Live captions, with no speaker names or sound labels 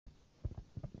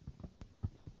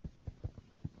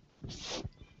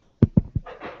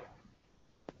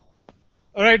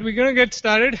All right, we're going to get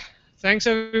started. Thanks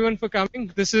everyone for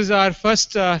coming. This is our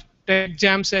first Tech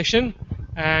Jam session,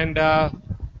 and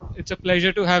it's a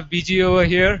pleasure to have BG over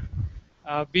here.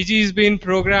 BG has been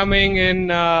programming in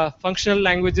functional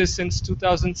languages since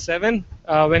 2007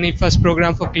 when he first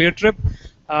programmed for ClearTrip.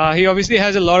 He obviously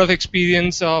has a lot of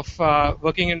experience of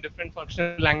working in different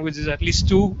functional languages, at least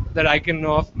two that I can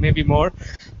know of, maybe more.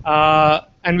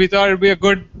 And we thought it would be a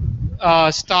good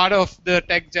start of the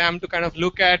Tech Jam to kind of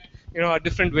look at a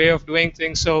different way of doing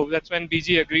things. So that's when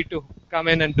BG agreed to come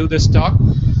in and do this talk.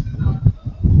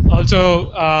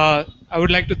 Also, I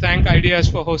would like to thank Ideas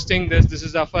for hosting this. This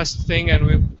is our first thing, and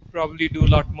we'll probably do a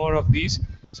lot more of these.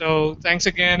 So thanks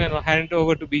again, and I'll hand it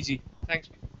over to BG. Thanks.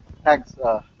 Thanks,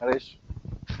 Naresh.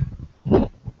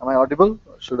 Am I audible?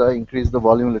 Or should I increase the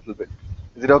volume a little bit?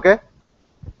 Is it okay?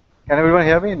 Can everyone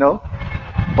hear me? No?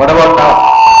 What about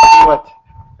now? What?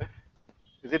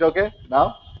 Is it okay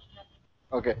now?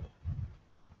 Okay.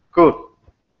 Cool.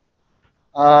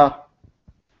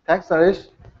 Thanks, Naresh.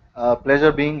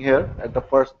 Pleasure being here at the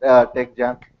first Tech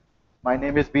Jam. My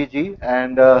name is BG,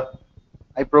 and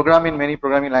I program in many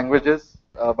programming languages,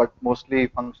 but mostly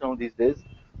functional these days.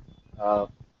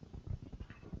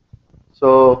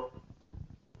 So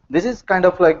this is kind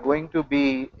of like going to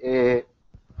be a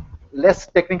less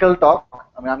technical talk.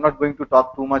 I mean, I'm not going to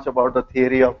talk too much about the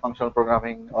theory of functional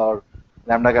programming or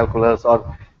lambda calculus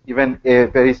or even a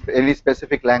very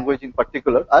specific language in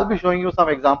particular. I'll be showing you some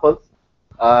examples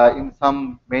in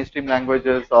some mainstream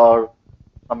languages or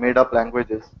some made-up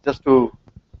languages just to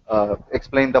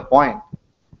explain the point.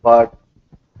 But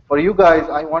for you guys,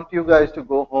 I want you guys to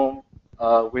go home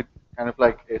with kind of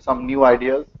like some new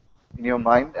ideas in your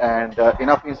mind and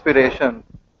enough inspiration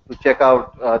to check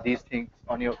out these things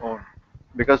on your own.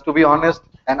 Because to be honest,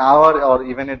 an hour or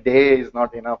even a day is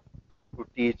not enough to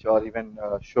teach or even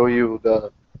show you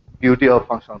the beauty of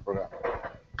functional programming.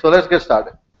 So let's get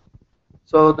started.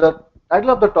 So the title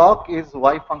of the talk is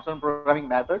Why Functional Programming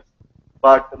Matters.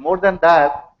 But more than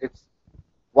that, it's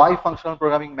why functional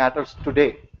programming matters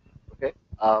today. Okay,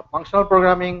 functional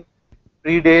programming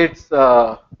predates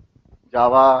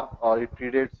Java, or it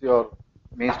predates your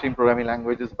mainstream programming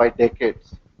languages by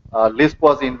decades. Lisp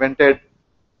was invented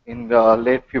in the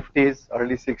late 50s,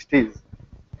 early 60s,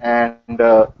 and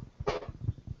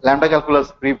lambda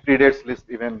calculus predates Lisp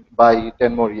even by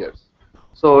 10 more years.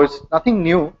 So it's nothing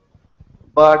new,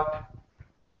 but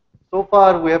so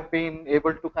far we have been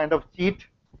able to kind of cheat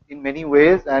in many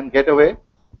ways and get away.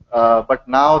 But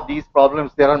now these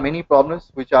problems, there are many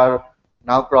problems which are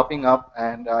now cropping up,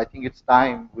 and I think it's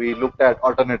time we looked at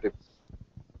alternatives.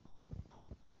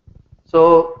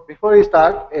 So before we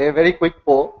start, a very quick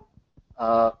poll.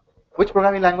 Which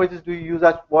programming languages do you use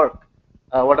at work?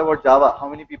 What about Java? How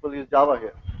many people use Java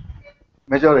here?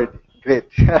 Majority. Great.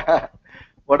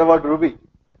 What about Ruby?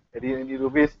 Any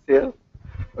Ruby here?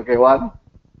 Okay, one.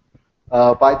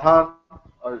 Python,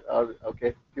 or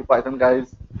okay, few Python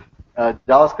guys.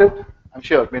 JavaScript, I'm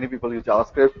sure many people use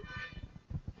JavaScript.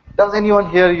 Does anyone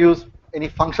here use any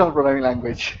functional programming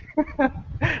language?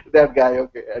 That guy,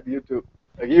 okay, and you too.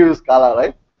 You use Scala,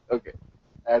 right? Okay,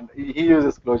 and he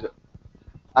uses Clojure.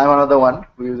 I'm another one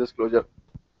who uses Clojure.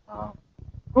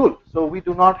 Cool. So we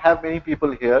do not have many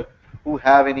people here who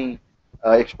have any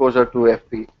exposure to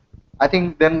FP. I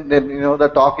think then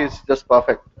the talk is just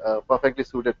perfect, perfectly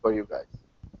suited for you guys.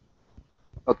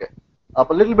 Okay,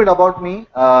 a little bit about me.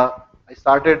 I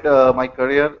started my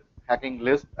career hacking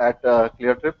Lisp at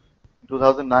ClearTrip in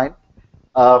 2009.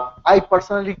 I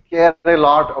personally care a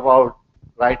lot about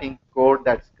writing code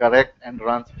that's correct and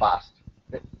runs fast.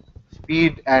 Okay?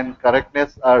 Speed and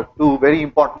correctness are two very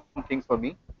important things for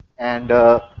me, and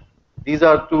these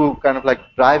are two kind of like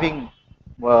driving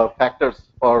factors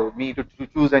for me to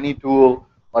choose any tool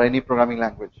or any programming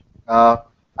language. I'm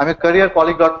a career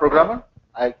polyglot programmer.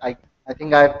 I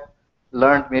think I've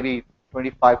learned maybe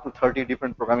 25 to 30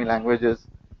 different programming languages.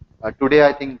 Today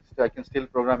I think I can still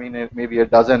program in maybe a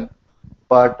dozen,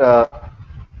 but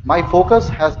my focus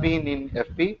has been in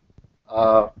FP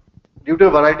due to a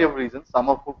variety of reasons, some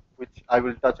of which I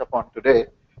will touch upon today.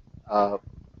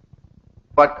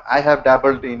 But I have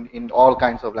dabbled in all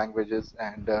kinds of languages,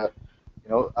 and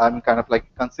I'm kind of like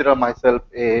consider myself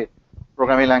a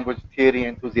programming language theory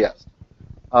enthusiast.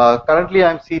 Currently,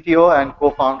 I'm CTO and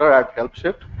co-founder at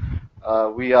HelpShift.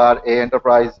 We are a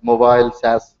enterprise mobile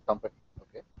SaaS company.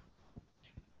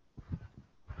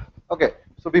 Okay.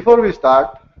 So before we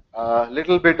start, a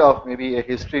little bit of maybe a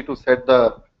history to set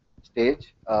the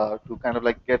stage, to kind of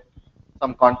like get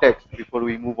some context before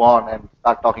we move on and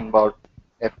start talking about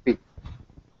FP.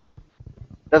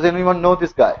 Does anyone know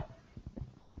this guy?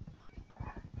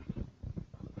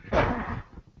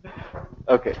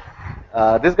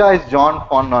 This guy is John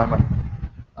von Neumann,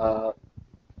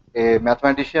 a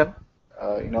mathematician,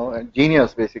 a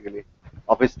genius basically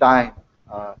of his time.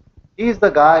 He is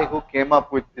the guy who came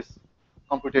up with this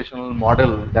computational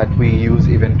model that we use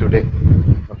even today.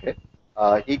 Okay,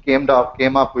 he came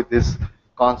up with this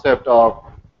concept of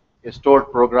a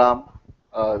stored program.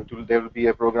 There will be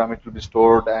a program; it will be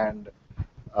stored, and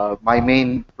my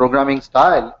main programming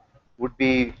style would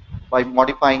be by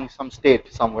modifying some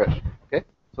state somewhere. Okay,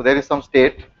 so there is some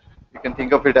state. You can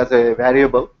think of it as a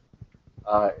variable,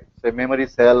 it's a memory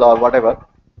cell or whatever,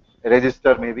 a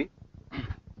register maybe.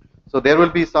 So there will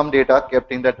be some data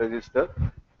kept in that register,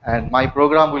 and my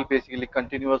program will basically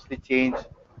continuously change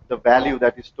the value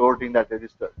that is stored in that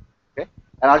register. Okay,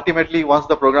 and ultimately, once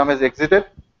the program is exited,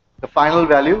 the final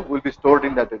value will be stored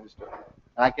in that register.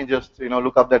 And I can just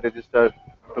look up that register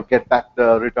to get back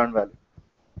the return value.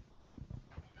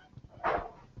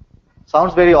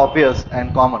 Sounds very obvious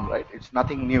and common, right? It's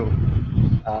nothing new.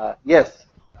 Yes,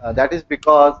 that is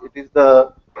because it is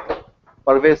the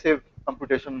pervasive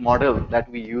computation model that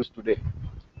we use today.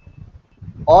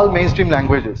 All mainstream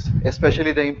languages,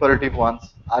 especially the imperative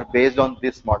ones, are based on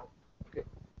this model. Okay.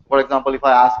 For example, if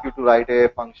I ask you to write a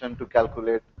function to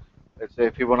calculate, let's say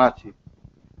Fibonacci,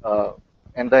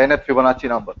 and the nth Fibonacci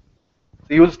number,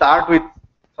 so you will start with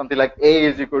something like A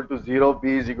is equal to 0,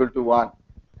 B is equal to 1,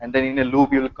 and then in a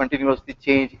loop you will continuously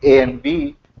change A and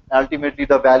B, and ultimately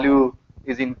the value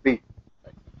is in B.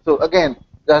 So again,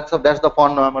 that's the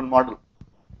von Neumann model,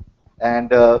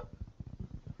 and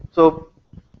so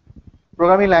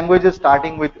programming languages,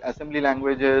 starting with assembly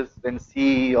languages, then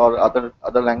C or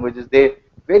other languages, they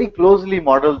very closely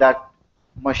model that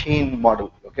machine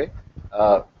model. Okay,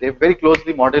 they very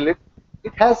closely model it.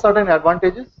 It has certain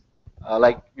advantages,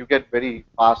 like you get very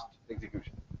fast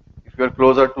execution. If you are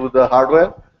closer to the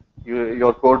hardware,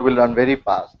 your code will run very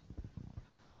fast.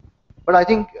 But I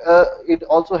think it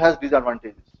also has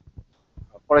disadvantages.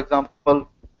 For example,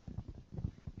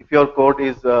 if your code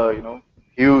is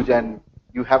huge and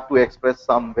you have to express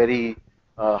some very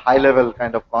high level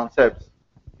kind of concepts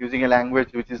using a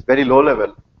language which is very low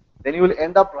level, then you will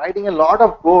end up writing a lot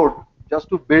of code just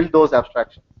to build those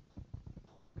abstractions.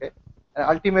 Okay, and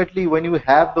ultimately when you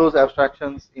have those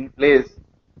abstractions in place,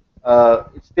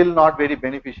 it's still not very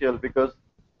beneficial because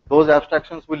those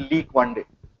abstractions will leak one day.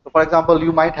 So for example,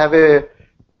 you might have a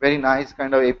very nice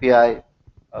kind of API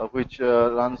which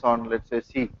runs on, let's say,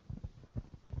 C.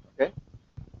 Okay,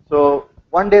 so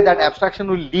one day that abstraction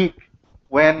will leak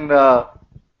when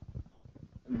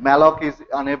malloc is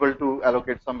unable to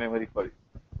allocate some memory for you.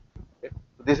 Okay,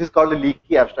 so this is called a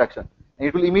leaky abstraction, and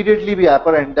it will immediately be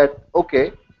apparent that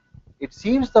okay, it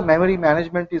seems the memory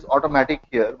management is automatic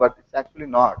here, but it's actually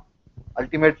not.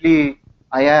 Ultimately,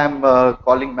 I am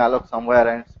calling malloc somewhere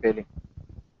and it's failing.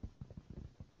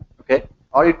 Okay,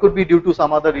 or it could be due to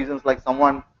some other reasons, like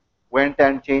someone went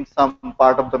and changed some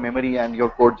part of the memory and your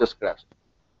code just crashed.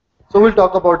 So we'll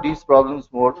talk about these problems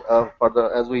more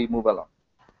further as we move along.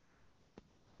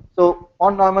 So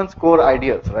von Neumann's core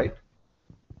ideas, right?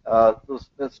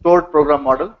 The stored program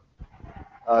model,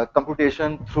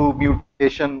 computation through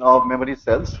mutation of memory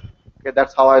cells. Okay,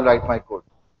 that's how I write my code.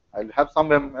 I'll have some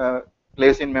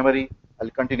place in memory. I'll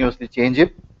continuously change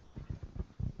it.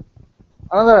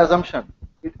 Another assumption: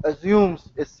 it assumes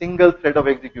a single thread of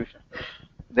execution.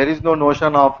 There is no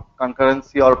notion of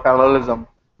concurrency or parallelism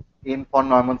in von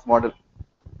Neumann's model.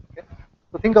 Okay?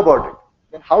 So think about it.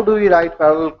 Then how do we write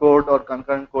parallel code or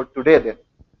concurrent code today then?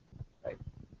 Right?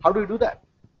 How do we do that?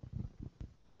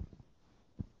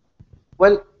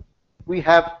 Well, we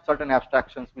have certain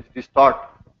abstractions which distort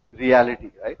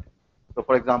reality, right? So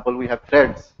for example, we have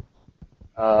threads.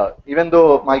 Even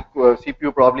though my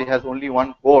CPU probably has only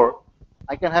one core,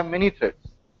 I can have many threads.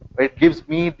 It gives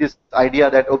me this idea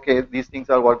that okay, these things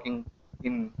are working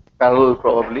in parallel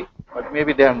probably, but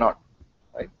maybe they are not,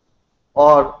 right?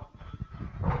 Or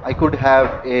I could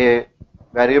have a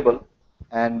variable,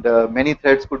 and many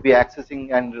threads could be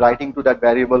accessing and writing to that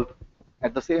variable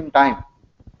at the same time.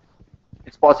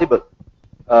 It's possible,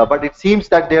 but it seems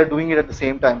that they are doing it at the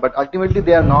same time, but ultimately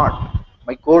they are not.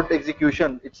 My code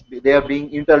execution, they are being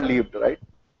interleaved, right?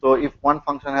 So if one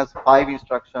function has 5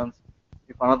 instructions,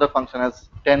 if another function has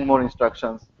 10 more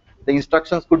instructions, the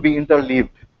instructions could be interleaved.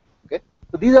 Okay,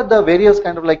 so these are the various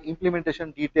kind of like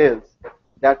implementation details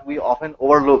that we often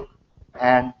overlook,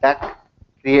 and that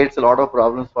creates a lot of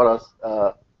problems for us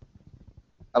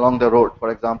along the road.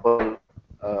 For example,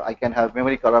 I can have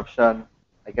memory corruption,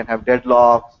 I can have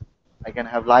deadlocks, I can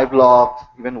have live locks,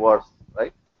 even worse,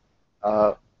 right?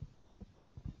 Uh,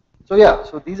 so yeah,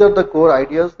 so these are the core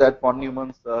ideas that von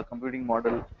Neumann's computing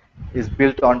model is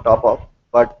built on top of.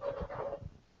 But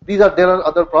There are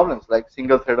other problems like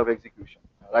single thread of execution,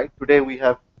 right? Today we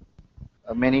have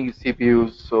many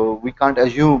CPUs, so we can't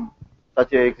assume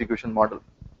such a execution model.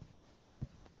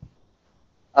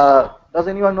 Does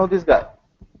anyone know this guy?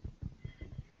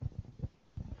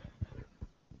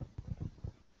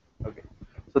 Okay.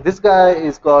 So this guy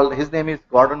is called, his name is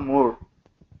Gordon Moore.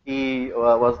 He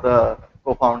was the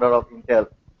co-founder of Intel.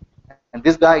 And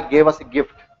this guy gave us a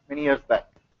gift many years back.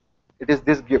 It is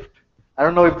this gift. I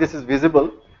don't know if this is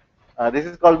visible. This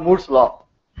is called Moore's law.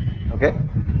 Okay.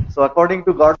 So according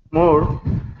to Gordon Moore,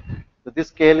 so this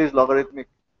scale is logarithmic.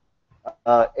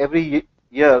 Every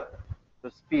year,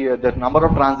 the number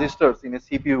of transistors in a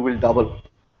CPU will double.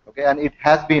 Okay, and it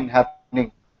has been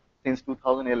happening since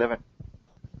 2011.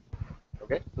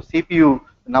 Okay, so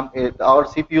our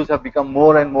CPUs have become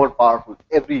more and more powerful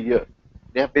every year.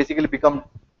 They have basically become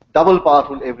double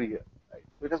powerful every year. Right?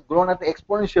 So it has grown at an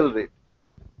exponential rate.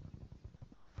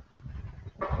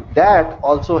 That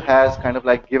also has kind of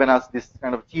like given us this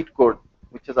kind of cheat code,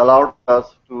 which has allowed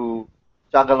us to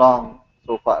chug along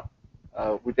so far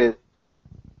with a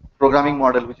programming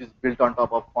model which is built on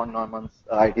top of von Neumann's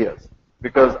ideas.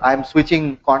 Because I'm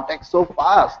switching context so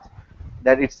fast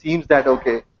that it seems that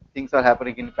okay, things are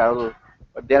happening in parallel,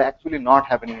 but they're actually not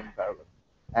happening in parallel.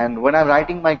 And when I'm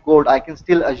writing my code, I can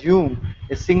still assume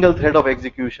a single thread of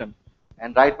execution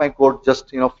and write my code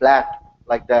just flat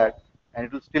like that, and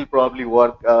it will still probably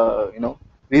work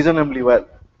reasonably well.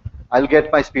 I'll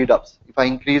get my speed ups. If I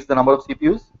increase the number of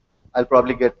CPUs, I'll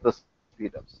probably get the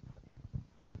speed ups.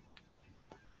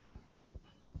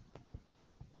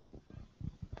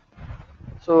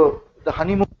 So the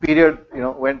honeymoon period,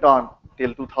 went on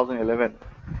till 2011,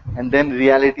 and then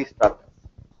reality struck us.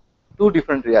 Two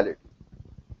different realities.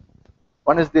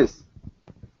 One is this: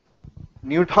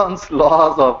 Newton's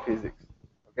laws of physics.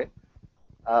 Okay,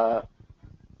 uh,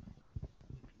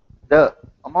 the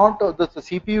amount of the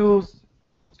CPUs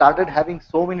started having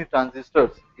so many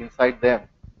transistors inside them,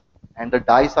 and the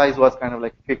die size was kind of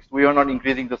like fixed. We were not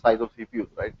increasing the size of CPUs,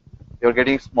 right? They were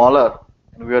getting smaller,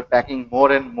 and we were packing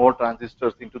more and more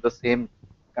transistors into the same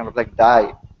kind of like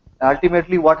die. And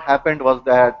ultimately, what happened was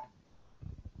that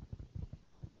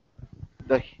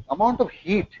the amount of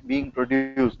heat being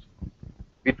produced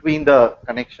between the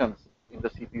connections in the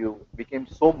CPU became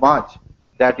so much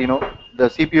that the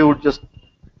CPU would just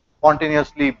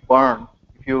spontaneously burn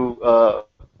if you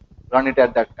run it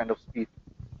at that kind of speed.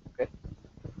 Okay,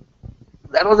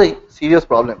 that was a serious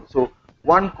problem. So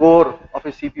one core of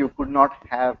a CPU could not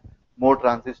have more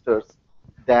transistors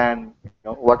than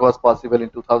what was possible in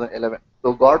 2011.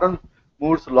 So Gordon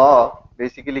Moore's law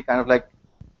basically kind of like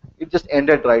it just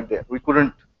ended right there. We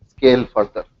couldn't scale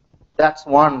further. That's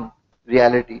one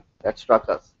reality that struck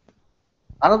us.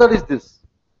 Another is this.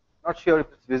 Not sure if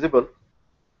it's visible.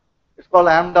 It's called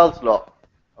Amdahl's law.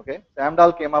 Okay, so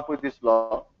Amdahl came up with this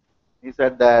law. He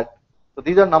said that so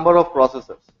these are number of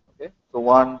processors. Okay, so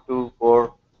 1, 2, 4,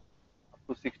 up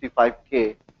to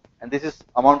 65K, and this is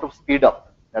amount of speed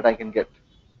up that I can get.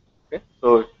 Okay,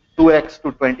 so 2x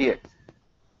to 20x.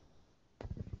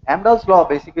 Amdahl's law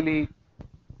basically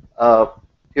uh,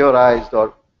 theorized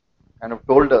or kind of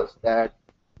told us that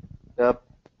the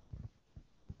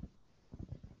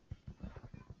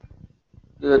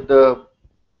the, the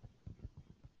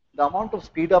the amount of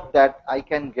speed up that I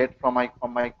can get from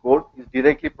my code is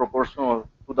directly proportional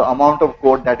to the amount of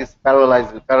code that is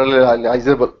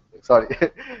parallelizable. Sorry.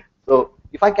 So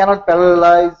if I cannot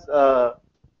parallelize,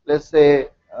 let's say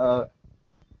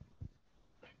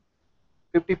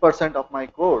 50% of my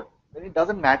code, then it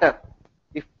doesn't matter.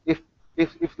 If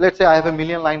let's say I have a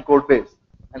million line code base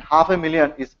and half a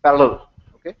million is parallel,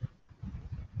 okay.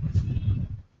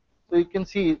 So you can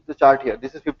see the chart here.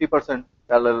 This is 50%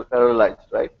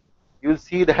 parallelized, right? You'll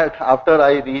see that after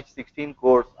I reach 16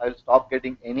 cores, I'll stop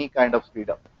getting any kind of speed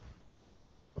up.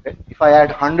 Okay. If I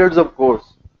add hundreds of cores,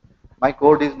 my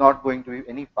code is not going to be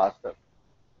any faster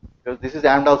because this is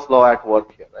Amdahl's law at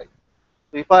work here, right?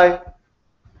 So if I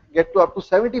get to up to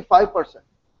 75%,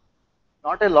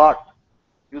 not a lot,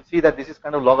 you'll see that this is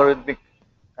kind of logarithmic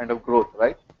kind of growth,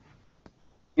 right?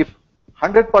 If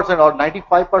 100% or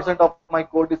 95% of my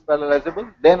code is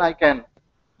parallelizable, then I can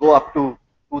go up to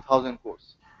 2000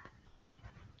 cores.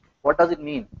 What does it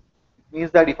mean? It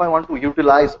means that if I want to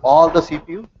utilize all the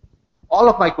CPU, all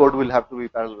of my code will have to be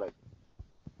parallelized.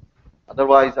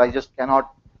 Otherwise, I just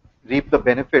cannot reap the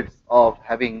benefits of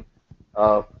having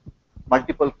uh,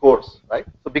 multiple cores, right?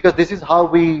 So because this is how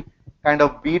we kind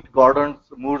of beat Gordon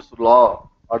Moore's law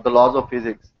or the laws of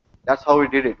physics. That's how we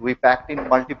did it. We packed in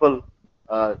multiple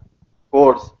uh,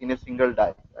 cores in a single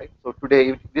die, right? So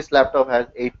today, this laptop has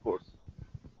 8 cores.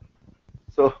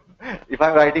 So if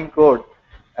I'm writing code,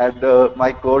 and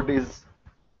my code is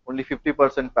only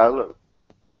 50% parallel,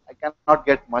 I cannot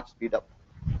get much speed up.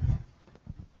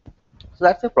 So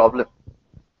that's a problem.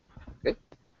 Okay.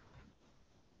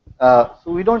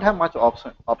 So we don't have much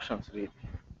options really.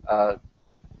 Uh,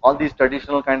 all these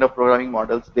traditional kind of programming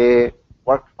models, they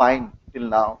work fine till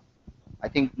now. I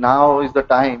think now is the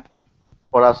time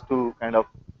for us to kind of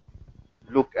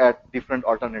look at different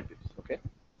alternatives. Okay,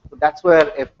 so that's where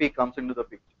FP comes into the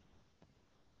picture.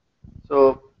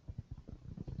 So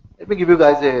let me give you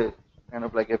guys a kind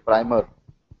of like a primer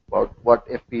about what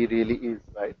FP really is,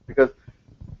 right? Because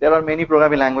there are many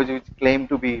programming languages which claim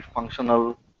to be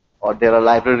functional, or there are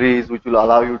libraries which will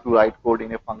allow you to write code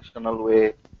in a functional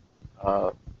way.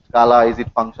 Scala, is it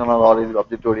functional or is it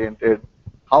object oriented?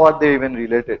 How are they even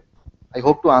related? I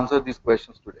hope to answer these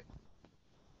questions today.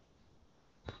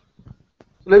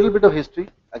 So, a little bit of history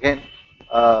again.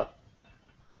 Uh,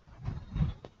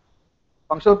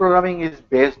 Functional programming is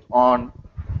based on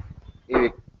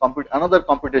another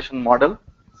computation model.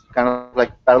 It's kind of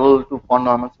like parallel to von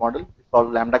Neumann's model. It's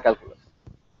called lambda calculus.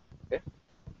 Okay?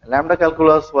 Lambda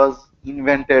calculus was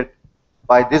invented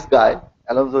by this guy,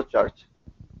 Alonzo Church,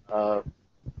 uh,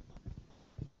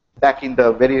 back in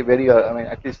the I mean,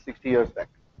 at least 60 years back.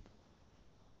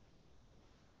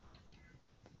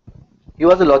 He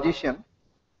was a logician,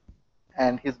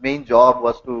 and his main job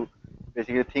was to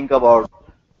basically think about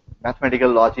mathematical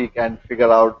logic and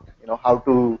figure out, how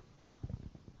to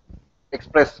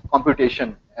express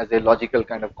computation as a logical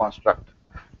kind of construct.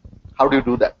 How do you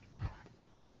do that?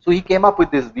 So he came up with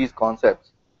these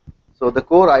concepts. So the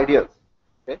core ideas,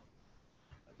 okay,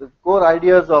 the core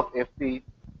ideas of FP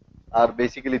are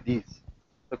basically these.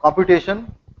 The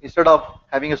computation, instead of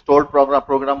having a stored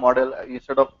program model,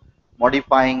 instead of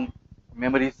modifying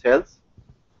memory cells,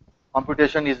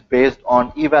 computation is based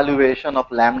on evaluation of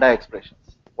lambda expressions.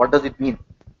 What does it mean?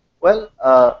 Well,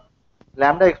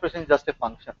 lambda expression is just a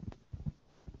function.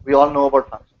 We all know about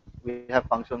functions. We have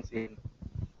functions in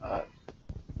uh,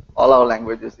 all our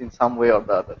languages in some way or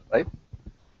the other, right?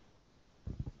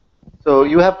 So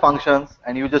you have functions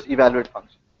and you just evaluate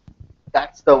functions.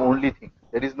 That's the only thing.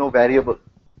 There is no variable.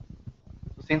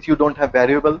 So since you don't have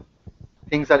variable,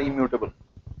 things are immutable.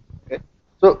 Okay.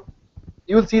 So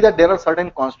you will see that there are certain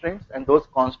constraints, and those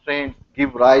constraints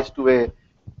give rise to a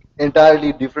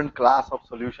entirely different class of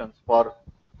solutions for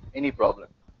any problem.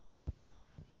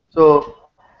 So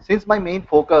since my main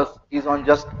focus is on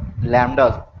just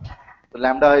lambdas, so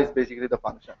lambda is basically the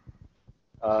function.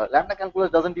 Lambda calculus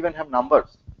doesn't even have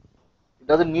numbers. It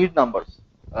doesn't need numbers.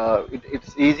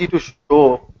 It's easy to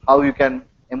show how you can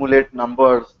emulate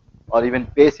numbers or even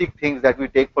basic things that we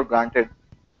take for granted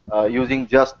using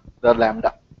just the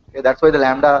lambda. Okay, that's why the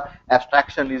lambda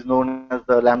abstraction is known as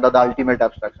the lambda, the ultimate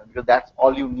abstraction, because that's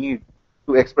all you need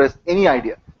to express any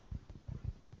idea.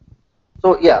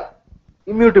 So yeah,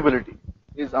 immutability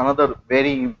is another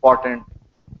very important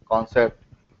concept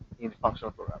in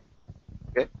functional programming.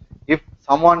 Okay, if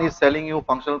someone is selling you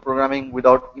functional programming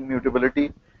without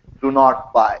immutability, do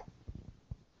not buy.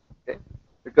 Okay,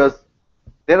 because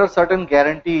there are certain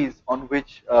guarantees on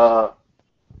which the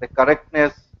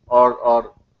correctness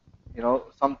or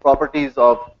some properties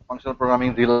of functional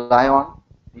programming rely on.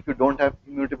 If you don't have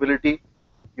immutability,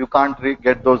 you can't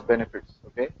get those benefits.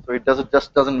 Okay, so it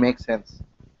just doesn't make sense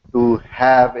to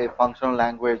have a functional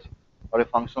language or a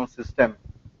functional system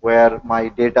where my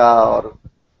data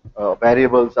or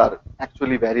variables are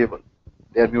actually variable;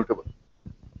 they are mutable.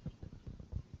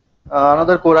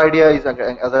 Another core idea is,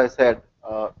 as I said,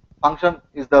 function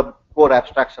is the core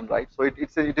abstraction, right? So it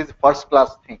is a first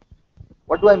class thing.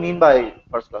 What do I mean by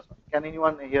first class? Can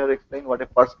anyone here explain what a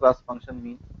first class function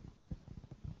means?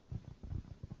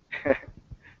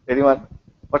 Anyone?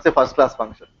 What's a first class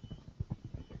function?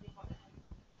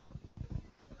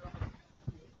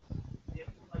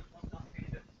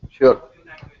 Sure,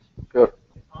 sure.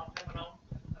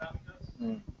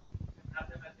 Mm.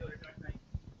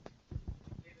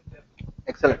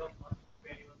 Excellent.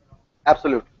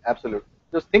 Absolute, absolute.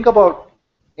 Just think about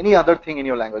any other thing in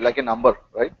your language, like a number,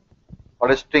 right? Or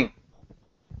a string.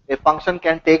 A function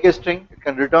can take a string, it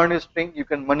can return a string, you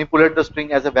can manipulate the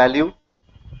string as a value,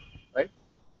 right?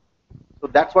 So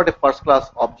that's what a first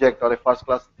class object or a first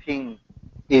class thing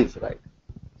is, right?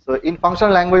 So in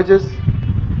functional languages,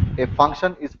 a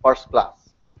function is first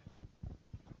class.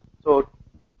 So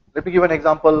let me give an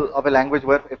example of a language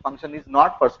where a function is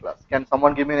not first class. Can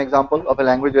someone give me an example of a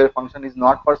language where a function is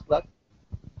not first class?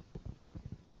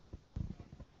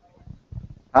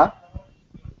 Huh?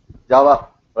 Java,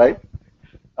 right?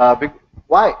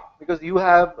 Why? Because you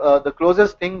have the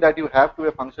closest thing that you have to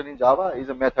a function in Java is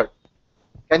a method.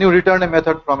 Can you return a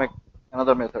method from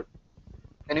another method?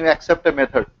 and you accept a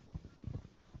method.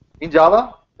 In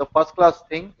Java, the first class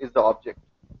thing is the object.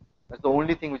 That's the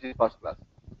only thing which is first class.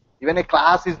 Even a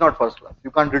class is not first class.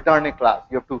 You can't return a class.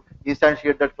 You have to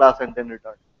instantiate that class and then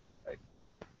return. Right?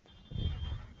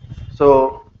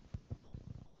 So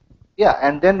yeah,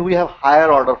 and then we have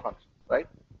higher order functions, right?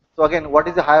 So again, what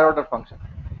is a higher order function?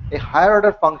 A higher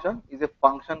order function is a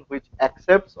function which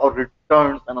accepts or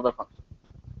returns another function.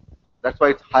 That's why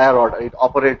it's higher order. It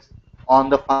operates on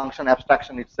the function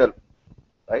abstraction itself,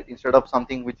 right? Instead of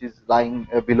something which is lying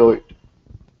below it.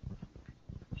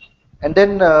 And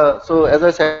then, so as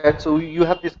I said, so you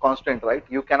have this constraint, right?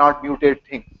 You cannot mutate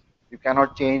things. You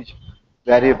cannot change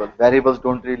variables. Variables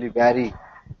don't really vary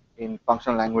in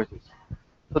functional languages.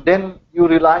 So then you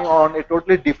rely on a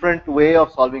totally different way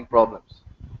of solving problems.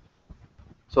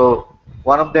 So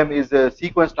one of them is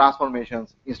sequence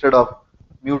transformations instead of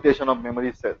mutation of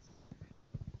memory cells.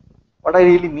 What I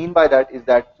really mean by that is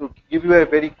that, to give you a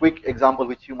very quick example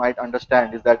which you might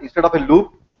understand, is that instead of a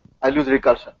loop, I'll use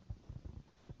recursion.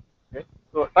 Okay?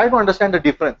 So try to understand the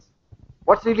difference.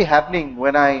 What's really happening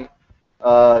when I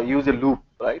use a loop,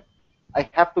 right? I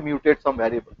have to mutate some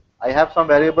variable. I have some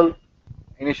variable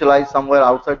initialized somewhere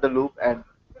outside the loop, and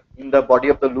in the body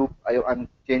of the loop, I'm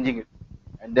changing it.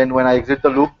 And then when I exit the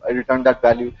loop, I return that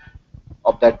value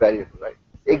of that variable, right?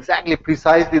 Exactly,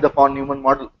 precisely the von Neumann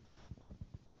model.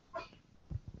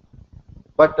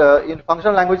 But in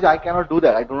functional languages, I cannot do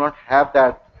that. I do not have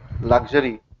that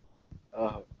luxury.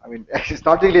 I mean, it's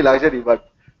not really luxury, but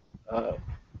uh,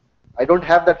 I don't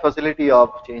have that facility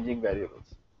of changing variables.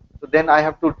 So then I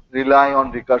have to rely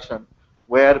on recursion,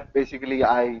 where basically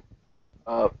the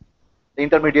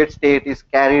intermediate state is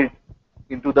carried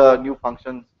into the new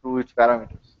functions through its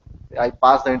parameters. I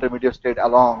pass the intermediate state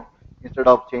along instead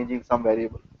of changing some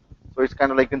variable. So it's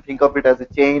kind of like, you can think of it as a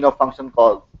chain of function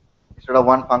calls instead of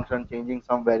one function changing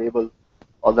some variable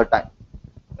all the time.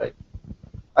 Right?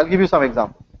 I'll give you some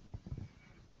examples.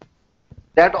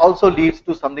 That also leads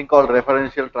to something called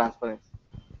referential transparency.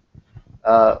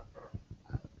 Uh,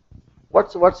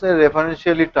 what's a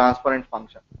referentially transparent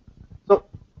function? So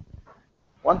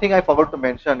one thing I forgot to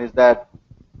mention is that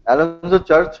Alonzo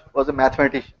Church was a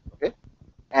mathematician, okay?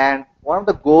 And one of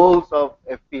the goals of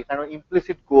FP, kind of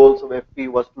implicit goals of FP,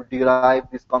 was to derive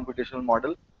this computational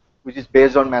model, which is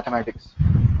based on mathematics.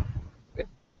 Okay?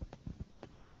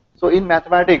 So in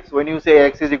mathematics, when you say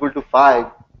x is equal to 5,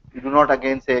 you do not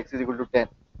again say x is equal to 10.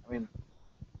 I mean,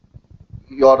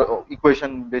 your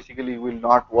equation basically will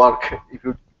not work if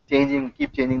you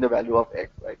keep changing the value of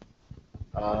x, right?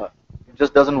 It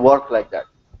just doesn't work like that,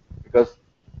 because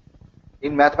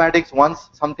in mathematics, once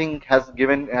something has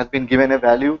been given a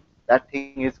value, that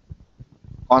thing is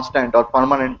constant or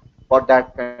permanent for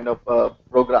that kind of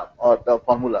program or the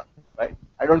formula, right?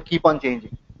 I don't keep on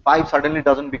changing. 5 suddenly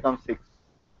doesn't become 6.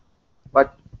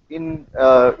 But in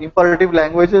imperative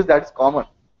languages, that's common.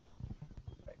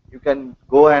 You can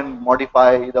go and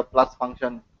modify the plus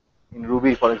function in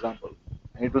Ruby, for example,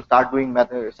 and it will start doing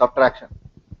subtraction.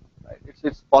 Right?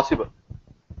 It's possible.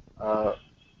 Uh,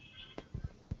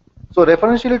 so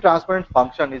referentially transparent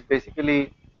function is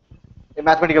basically a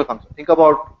mathematical function. Think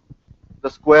about the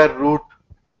square root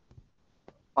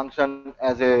function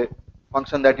as a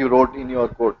function that you wrote in your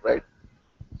code, right?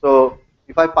 So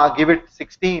if I give it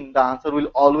 16, the answer will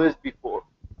always be 4,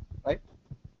 right?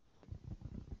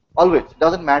 Always.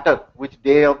 Doesn't matter which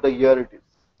day of the year it is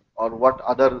or what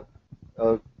other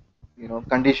uh,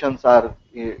 conditions are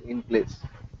in place.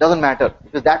 Doesn't matter,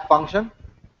 because that function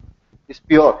is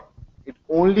pure. It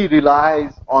only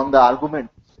relies on the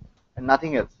arguments and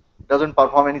nothing else. It doesn't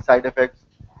perform any side effects.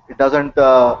 It doesn't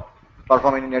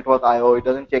perform any network I/O. It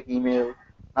doesn't check email.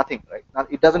 Nothing, right?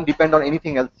 It doesn't depend on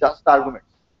anything else, just the arguments.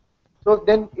 So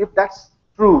then, if that's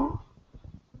true,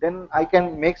 then I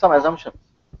can make some assumptions.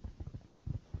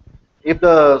 If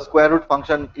the square root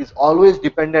function is always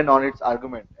dependent on its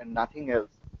argument and nothing else,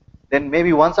 then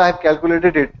maybe once I have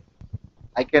calculated it,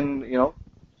 I can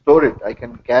store it, I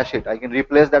can cache it, I can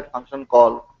replace that function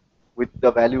call with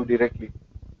the value directly,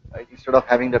 right, instead of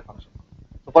having that function.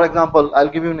 So for example, I'll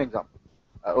give you an example.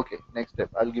 Okay, next step,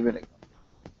 I'll give you an example.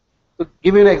 So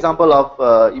give you an example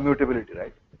of immutability,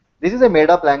 right? This is a made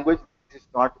up language. This is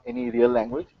not any real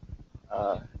language.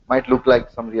 Might look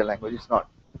like some real language, it's not.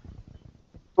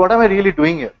 So what am I really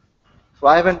doing here? So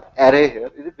I have an array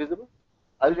here. Is it visible?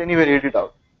 I'll anyway read it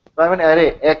out. So I have an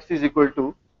array x is equal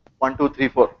to 1, 2, 3,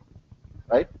 4,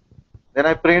 right? Then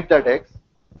I print that x,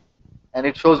 and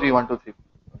it shows me 1, 2, 3,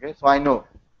 4. Okay, so I know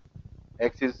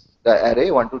x is the array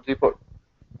 1, 2, 3, 4.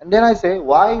 And then I say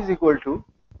y is equal to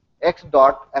x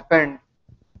dot append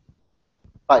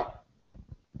 5.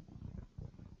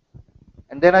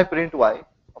 And then I print y.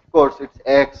 course, it's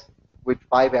x with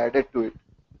 5 added to it.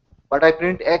 But I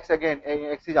print x again,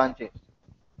 x is unchanged.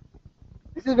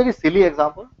 This is a very silly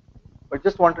example, but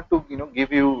just wanted to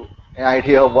give you an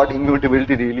idea of what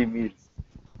immutability really means,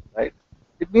 right?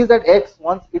 It means that x,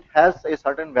 once it has a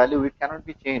certain value, it cannot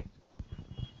be changed.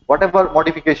 Whatever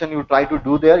modification you try to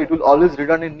do there, it will always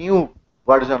return a new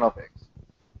version of x,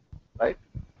 right?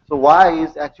 So y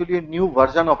is actually a new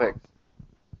version of x.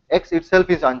 X itself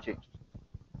is unchanged.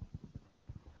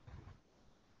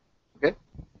 Okay?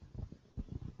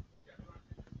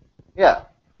 Yeah,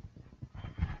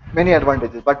 many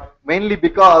advantages, but mainly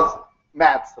because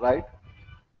maths, right?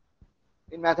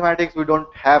 In mathematics, we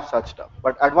don't have such stuff.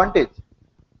 But advantage,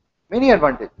 many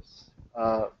advantages.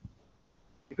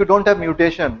 If you don't have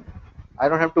mutation, I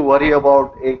don't have to worry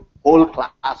about a whole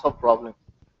class of problems.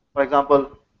 For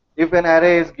example, if an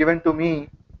array is given to me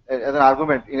as an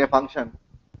argument in a function,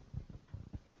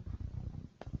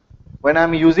 when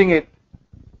I'm using it,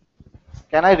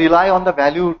 can I rely on the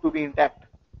value to be intact?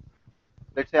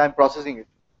 Let's say I'm processing it,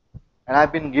 and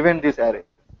I've been given this array,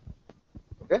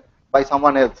 okay, by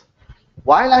someone else.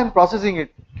 While I'm processing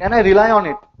it, can I rely on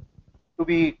it to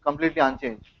be completely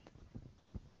unchanged?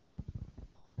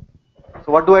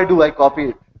 So what do? I copy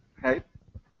it, right?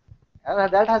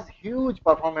 And that has huge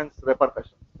performance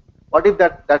repercussions. What if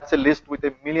that's a list with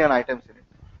a million items in it?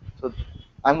 So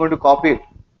I'm going to copy it,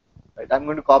 right? I'm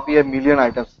going to copy a million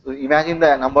items. So imagine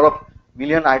the number of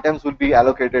million items will be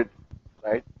allocated,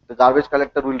 right? The garbage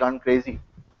collector will run crazy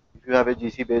if you have a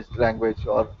GC based language,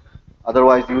 or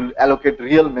otherwise you will allocate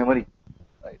real memory,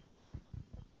 right?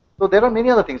 So there are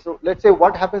many other things. So let's say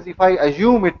what happens if I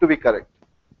assume it to be correct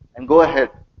and go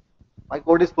ahead. My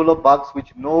code is full of bugs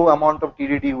which no amount of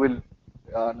TDD will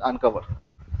uncover,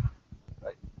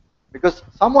 right? Because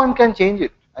someone can change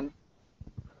it, and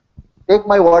take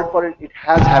my word for it, it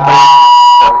has happened.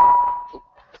 Sorry,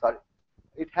 sorry,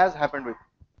 it has happened with.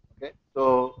 Okay,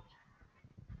 so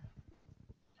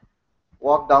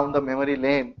walk down the memory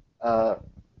lane. I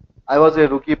was a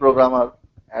rookie programmer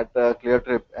at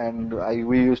ClearTrip, and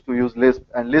we used to use Lisp.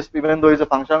 And Lisp, even though it's a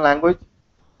functional language,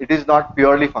 it is not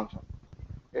purely functional.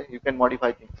 Okay, you can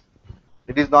modify things.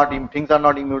 It is not, things are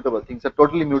not immutable. Things are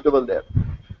totally mutable there.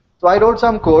 So I wrote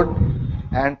some code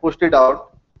and pushed it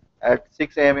out at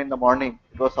 6 a.m. in the morning.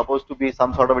 It was supposed to be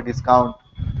some sort of a discount.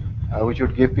 We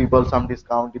should give people some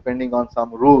discount depending on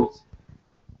some rules.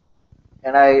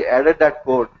 And I added that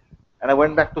code, and I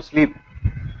went back to sleep.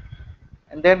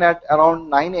 And then at around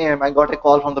 9 a.m., I got a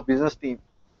call from the business team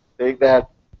saying that,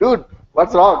 dude,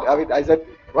 what's wrong? I mean, I said,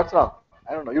 what's wrong?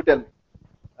 I don't know, you tell me.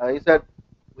 He said,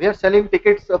 we are selling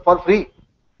tickets for free.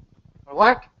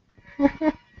 What?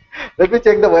 Let me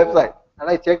check the website. And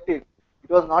I checked it. It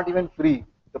was not even free.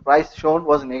 The price shown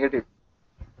was negative.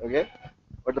 Okay?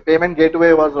 But the payment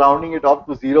gateway was rounding it off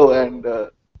to zero and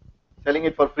selling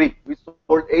it for free. We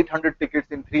sold 800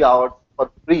 tickets in 3 hours for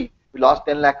free. We lost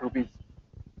 10 lakh rupees.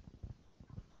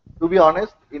 To be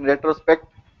honest, in retrospect,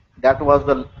 that was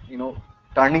the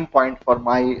turning point for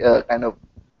my kind of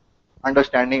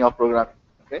understanding of programming.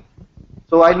 Okay,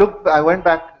 so I went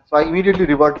back, so I immediately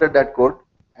reverted that code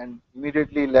and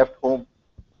immediately left home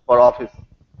for office.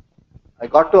 I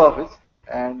got to office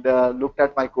and looked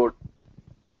at my code.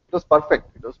 It was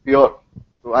perfect. It was pure.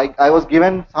 So I was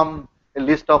given a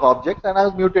list of objects, and I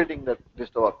was mutating that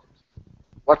list of objects.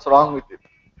 What's wrong with it?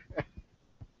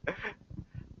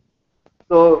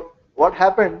 So what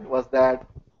happened was that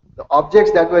the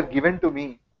objects that were given to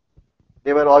me,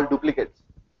 they were all duplicates.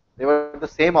 They were the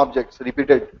same objects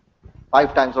repeated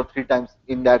 5 times or 3 times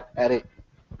in that array.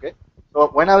 Okay. So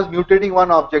when I was mutating one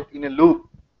object in a loop,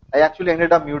 I actually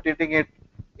ended up mutating it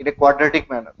in a quadratic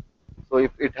manner. So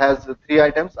if it has 3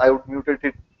 items, I would mutate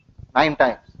it 9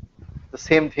 times. The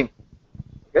same thing.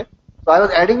 Okay. So I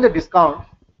was adding the discounts,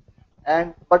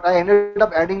 but I ended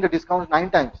up adding the discounts 9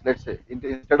 times, let's say,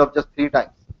 instead of just 3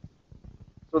 times.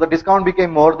 So the discount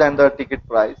became more than the ticket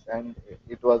price, and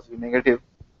it was negative,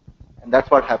 and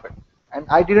that's what happened. And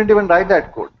I didn't even write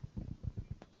that code,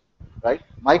 right?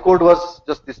 My code was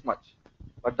just this much,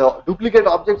 but the duplicate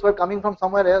objects were coming from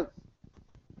somewhere else.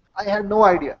 I had no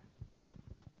idea.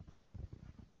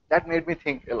 That made me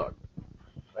think a lot,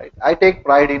 right? I take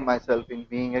pride in myself in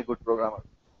being a good programmer,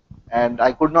 and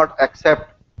I could not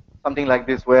accept something like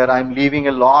this where I'm leaving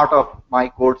a lot of my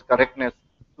code's correctness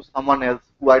to someone else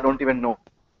who I don't even know,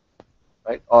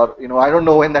 right? Or I don't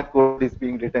know when that code is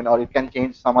being written, or it can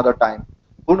change some other time.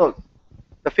 Who knows?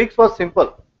 The fix was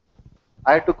simple.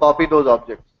 I had to copy those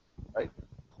objects, right?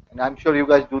 And I'm sure you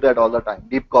guys do that all the time,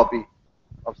 deep copy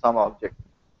of some object.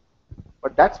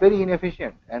 But that's very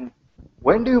inefficient. And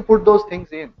when do you put those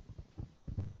things in?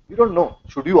 You don't know.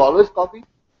 Should you always copy?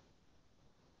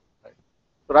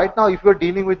 So right now, if you're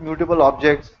dealing with mutable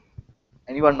objects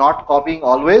and you are not copying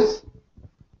always,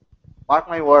 mark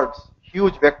my words,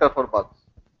 huge vector for bugs.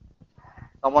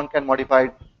 Someone can modify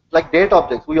it. Like date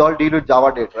objects, we all deal with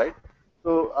Java date, right?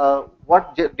 So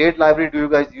what date library do you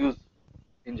guys use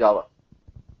in Java?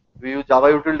 Do you use Java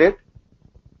util date?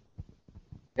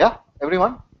 Yeah,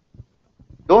 everyone?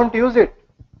 Don't use it.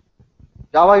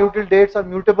 Java util dates are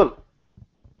mutable.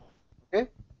 Okay?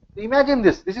 So imagine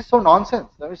this. This is so nonsense.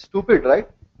 I mean, stupid, right?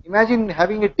 Imagine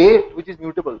having a date which is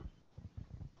mutable.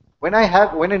 When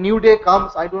a new day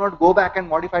comes, I do not go back and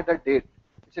modify that date.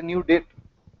 It's a new date.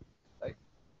 Right?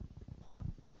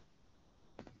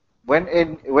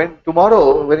 When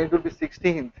tomorrow, when it will be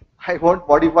 16th, I won't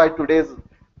modify today's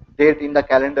date in the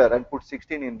calendar and put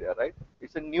 16 in there, right?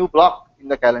 It's a new block in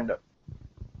the calendar.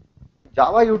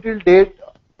 Java util date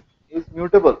is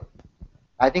mutable.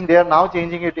 I think they are now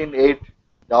changing it in 8,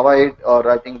 Java 8,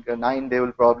 or I think 9, they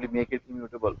will probably make it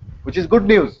immutable, which is good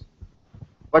news.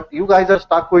 But you guys are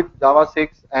stuck with Java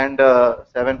 6 and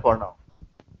 7 for now,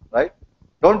 right?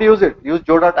 Don't use it. Use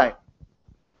Joda time.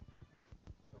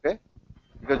 Okay?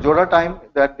 Because Joda time,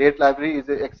 that date library is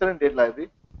an excellent date library.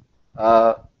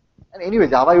 Uh, and anyway,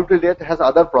 Java util date has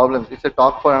other problems. It's a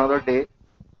talk for another day.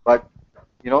 But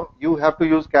you have to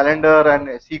use calendar and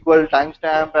SQL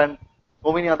timestamp and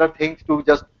so many other things to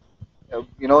just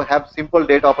have simple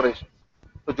date operations.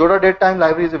 So Joda datetime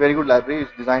library is a very good library.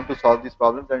 It's designed to solve these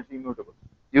problems and it's immutable.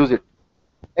 Use it.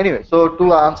 Anyway, so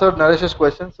to answer Naresh's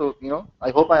question, so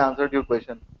I hope I answered your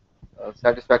question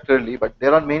satisfactorily. But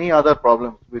there are many other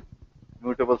problems with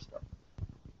mutable stuff.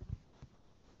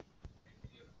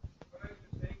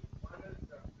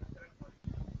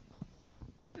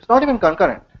 It's not even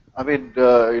concurrent. I mean,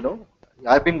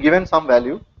 I've been given some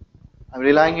value. I'm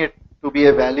relying it to be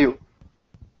a value,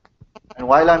 and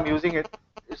while I'm using it,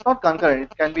 it's not concurrent.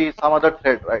 It can be some other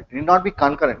thread, right? It need not be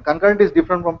concurrent. Concurrent is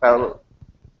different from parallel,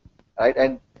 right?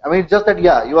 And I mean, it's just that,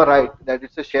 yeah, you are right that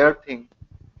it's a shared thing,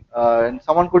 and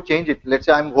someone could change it. Let's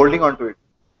say I'm holding on to it.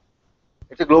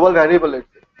 It's a global variable. Let's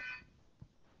say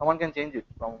someone can change it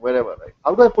from wherever, right?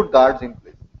 How do I put guards in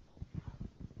place?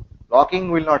 Locking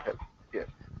will not help here.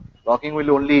 Locking will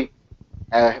only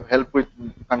help with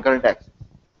concurrent access,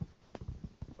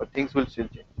 but things will still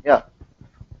change. Yeah.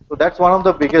 So that's one of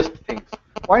the biggest things.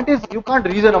 Point is, you can't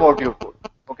reason about your code.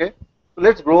 Okay. So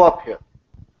let's grow up here.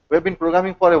 We've been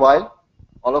programming for a while,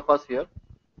 all of us here.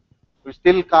 We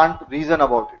still can't reason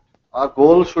about it. Our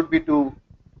goal should be to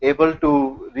able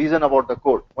to reason about the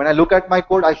code. When I look at my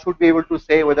code, I should be able to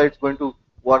say whether it's going to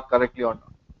work correctly or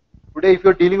not. Today, if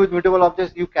you're dealing with mutable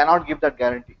objects, you cannot give that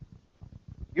guarantee.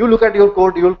 You look at your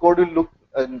code will look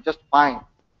just fine.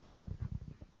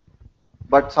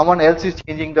 But someone else is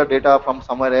changing the data from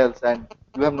somewhere else and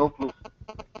you have no clue.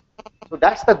 So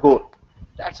that's the goal.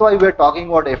 That's why we're talking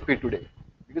about FP today.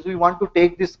 Because we want to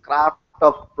take this craft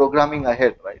of programming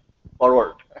ahead, right?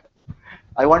 Forward.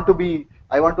 I want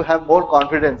to have more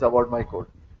confidence about my code.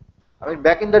 I mean,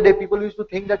 back in the day, people used to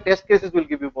think that test cases will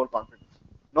give you more confidence.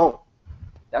 No,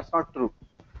 that's not true.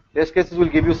 Test cases will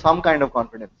give you some kind of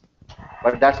confidence,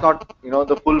 but that's not,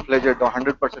 the full-fledged or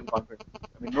 100% confidence.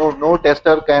 I mean, no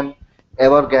tester can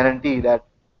ever guarantee that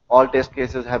all test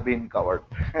cases have been covered,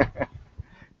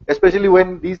 especially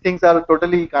when these things are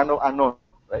totally kind of unknown,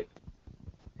 right?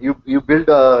 You build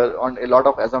on a lot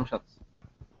of assumptions.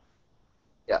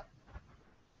 Yeah.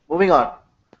 Moving on.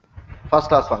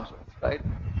 First-class functions, right?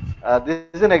 This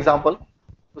is an example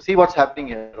to see what's happening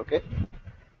here. Okay.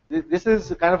 This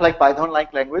is kind of like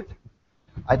Python-like language.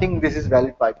 I think this is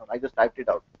valid Python. I just typed it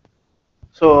out.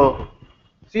 So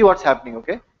see what's happening.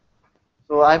 Okay.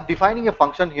 So I'm defining a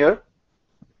function here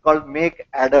called make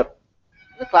adder.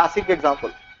 It's a classic example.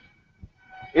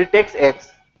 It takes x,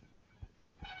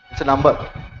 it's a number,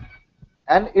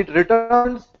 and it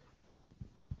returns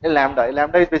a lambda. A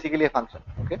lambda is basically a function.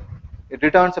 Okay. It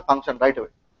returns a function right away.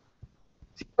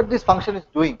 See what this function is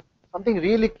doing. Something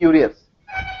really curious.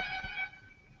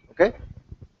 Okay.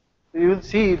 So you will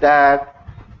see that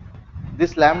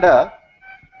this lambda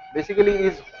basically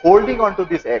is holding on to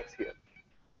this x here.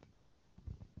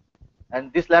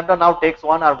 And this lambda now takes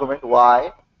one argument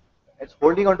y. It's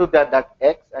holding on to that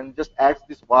x and just adds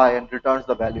this y and returns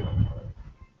the value.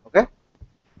 Okay.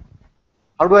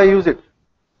 How do I use it?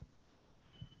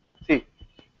 See.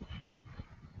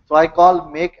 So I call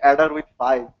make adder with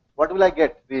 5. What will I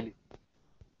get really?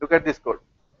 Look at this code.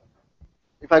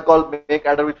 If I call make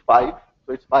adder with 5,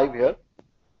 so it's 5 here.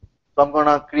 So I'm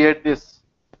gonna create this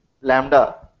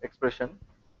lambda expression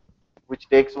which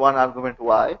takes one argument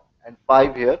y and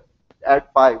 5 here. Add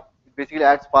 5. It basically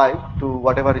adds 5 to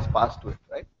whatever is passed to it,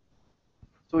 right?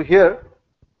 So here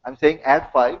I'm saying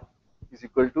add 5 is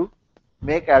equal to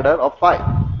make adder of 5.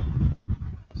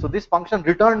 So this function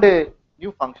returned a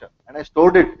new function and I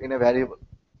stored it in a variable.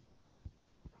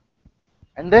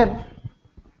 And then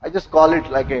I just call it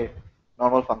like a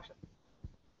normal function.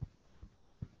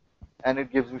 And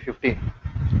it gives me 15,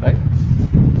 right?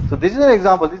 So this is an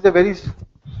example. This is a very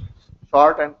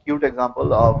short and cute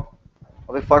example of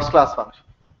a first class function,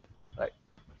 right?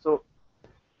 So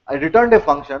I returned a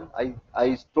function,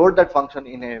 I stored that function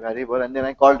in a variable and then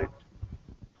I called it.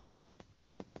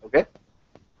 Okay?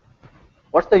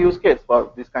 What's the use case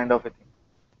for this kind of a thing?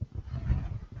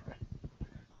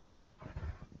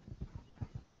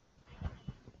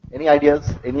 Any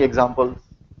ideas, any examples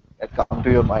that come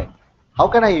to your mind? How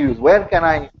can I use, where can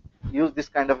I use this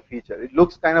kind of a feature? It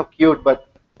looks kind of cute, but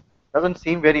doesn't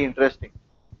seem very interesting.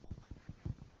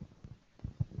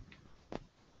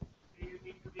 You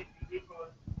need to be DB calls,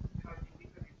 have DB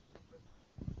connection,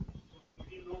 so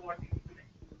we know what DB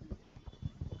connection is.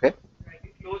 Okay? I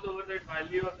can close over that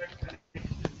value of that connection.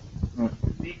 Hmm.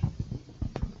 The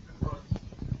calls.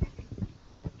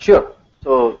 Sure.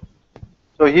 So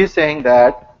he's saying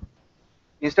that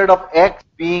instead of x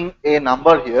being a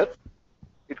number here,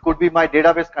 it could be my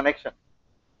database connection.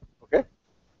 Okay?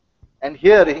 And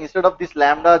here, instead of this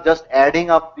lambda just adding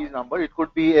up these numbers, it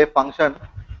could be a function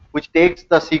which takes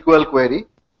the SQL query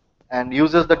and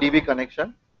uses the DB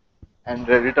connection and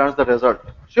returns the result.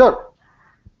 Sure,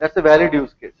 that's a valid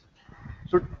use case.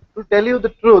 So to tell you the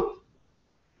truth,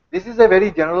 this is a very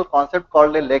general concept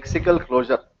called a lexical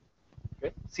closure.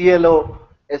 Okay?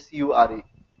 CLOSURE.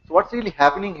 So what's really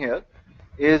happening here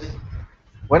is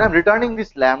when I'm returning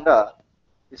this lambda,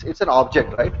 it's an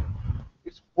object, right?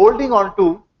 It's holding on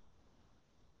to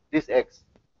this x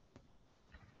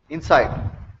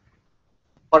inside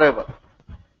forever.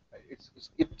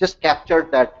 It just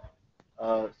captured that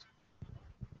uh,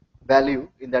 value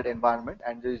in that environment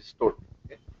and it is stored.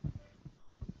 Okay?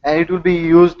 And it will be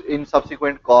used in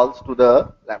subsequent calls to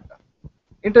the lambda.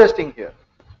 Interesting here.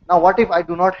 Now what if I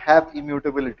do not have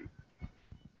immutability?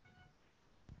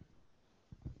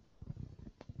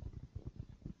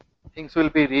 Things will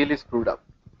be really screwed up.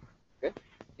 Okay?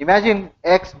 Imagine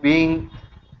x being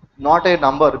not a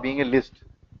number, being a list.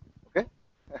 Okay?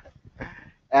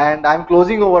 And I'm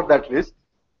closing over that list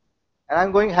and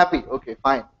I'm going happy. Okay,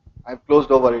 fine. I've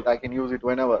closed over it. I can use it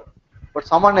whenever. But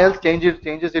someone else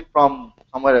changes it from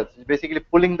somewhere else. It's basically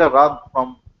pulling the rug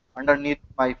from underneath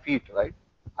my feet, right?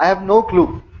 I have no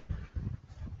clue.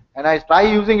 And I try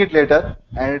using it later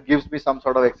and it gives me some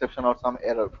sort of exception or some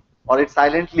error. Or it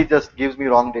silently just gives me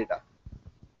wrong data.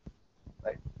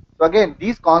 Right? So again,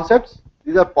 these concepts,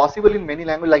 these are possible in many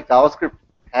languages like JavaScript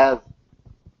has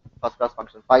first class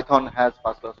functions. Python has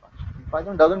first class functions.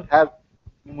 Python doesn't have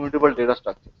immutable data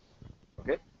structures.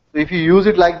 Okay. So if you use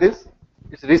it like this,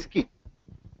 it's risky.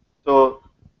 So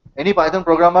any Python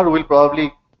programmer will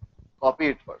probably copy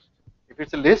it first. If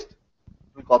it's a list,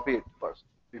 will copy it first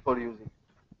before using it.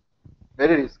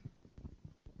 Very risky.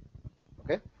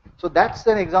 Okay. So that's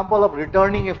an example of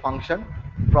returning a function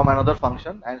from another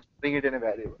function and storing it in a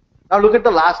variable. Now look at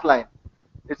the last line.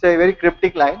 It's a very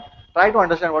cryptic line. Try to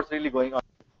understand what's really going on.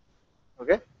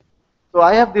 Okay. So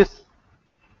I have this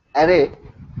array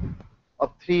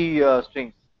of three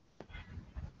strings: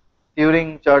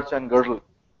 Turing, Church, and Girdle.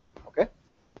 Okay.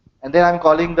 And then I'm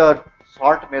calling the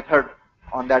sort method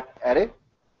on that array.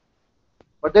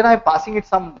 But then I'm passing it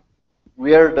some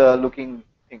weird looking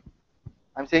thing.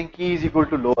 I'm saying key is equal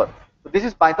to lower. So this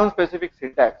is Python specific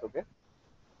syntax. Okay.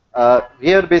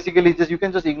 Here basically just you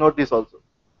can just ignore this also.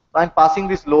 So I'm passing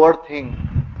this lower thing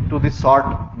to this sort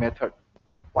method.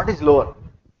 What is lower?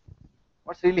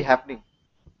 What's really happening?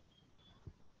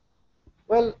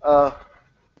 Well,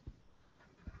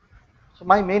 so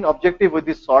my main objective with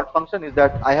this sort function is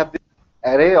that I have this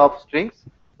array of strings,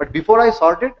 but before I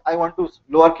sort it, I want to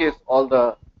lowercase all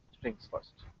the strings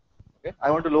first. Okay,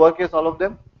 I want to lowercase all of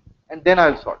them, and then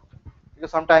I'll sort.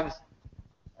 Because sometimes,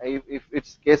 if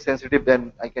it's case sensitive,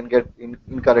 then I can get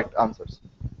incorrect answers.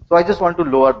 So I just want to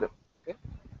lower them. Okay.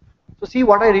 So see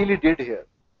what I really did here.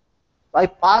 I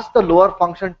passed the lower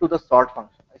function to the sort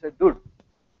function. I said, dude,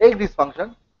 take this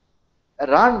function,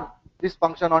 run this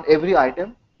function on every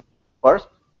item first,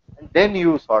 and then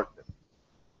you sort them.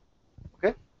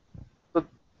 Okay. So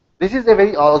this is a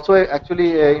very also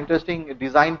actually a interesting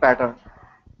design pattern,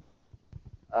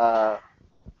 uh,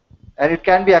 and it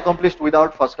can be accomplished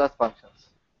without first class functions.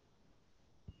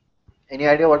 Any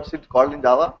idea what's it called in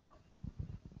Java?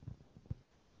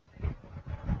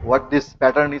 What this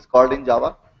pattern is called in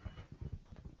Java?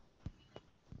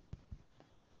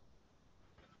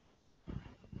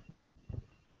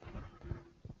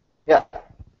 Yeah,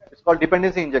 it's called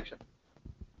dependency injection.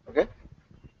 Okay.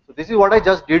 this is what I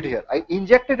just did here. I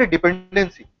injected a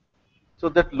dependency. So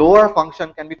that lower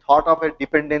function can be thought of a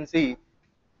dependency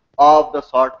of the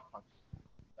sort function,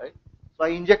 right? So I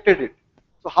injected it.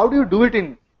 So how do you do it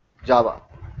in Java?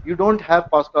 You don't have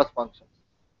first class functions.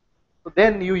 So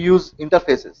then you use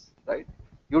interfaces, right?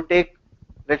 You take,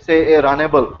 let's say, a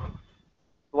runnable.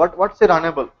 What's a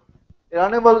runnable? A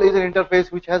runnable is an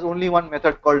interface which has only one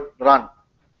method called run,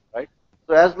 right?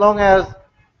 So as long as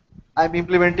I'm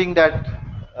implementing that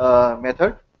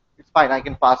method, it's fine. I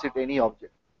can pass it any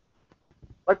object.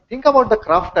 But think about the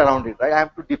craft around it, right? I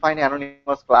have to define an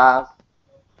anonymous class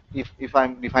if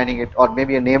I'm defining it, or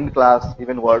maybe a named class,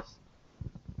 even worse.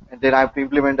 And then I have to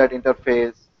implement that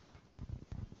interface.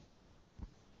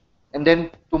 And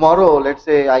then tomorrow, let's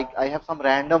say I have some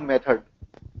random method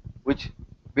which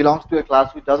belongs to a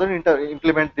class which doesn't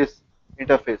implement this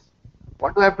interface.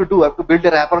 What do I have to do? I have to build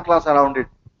a wrapper class around it,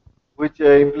 which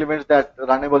implements that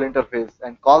runnable interface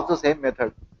and calls the same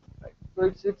method. Right?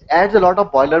 So it adds a lot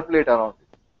of boilerplate around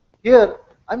it. Here,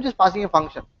 I'm just passing a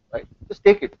function, right? Just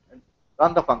take it and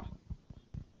run the function.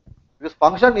 Because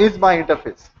function is my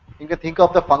interface. You can think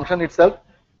of the function itself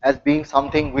as being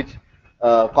something which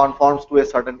conforms to a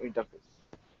certain interface.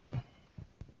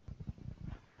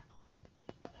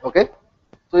 Okay?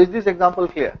 So is this example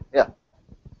clear? Yeah.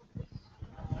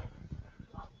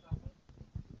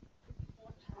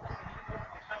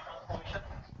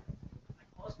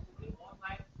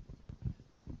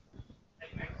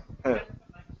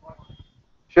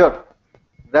 Sure.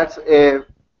 That's a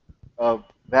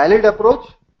valid approach,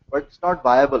 but it's not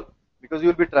viable because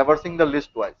you'll be traversing the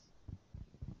list twice.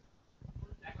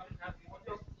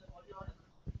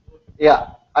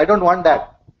 Yeah, I don't want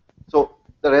that. So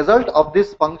the result of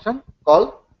this function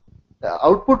call, the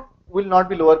output will not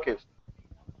be lowercase.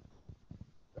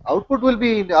 The output will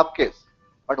be in the upcase.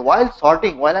 But while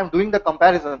sorting, while I'm doing the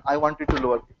comparison, I want it to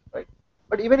lowercase, right?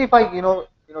 But even if I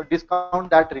discount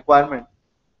that requirement,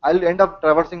 I'll end up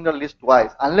traversing the list twice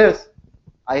unless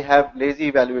I have lazy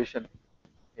evaluation.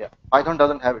 Yeah, Python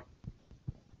doesn't have it.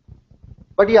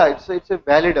 But yeah, it's a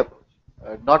valid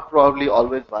approach, not probably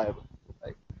always viable,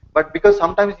 right? But because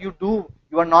sometimes you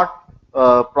are not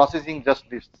processing just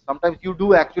lists. Sometimes you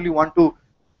do actually want to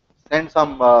send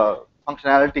some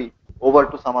functionality over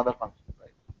to some other function, right?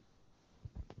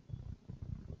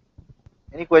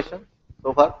 Any questions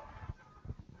so far?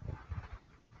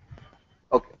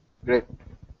 Okay, great.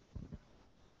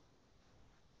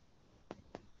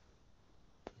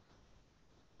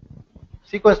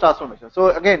 Sequence transformation.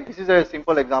 So again, this is a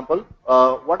simple example.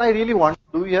 What I really want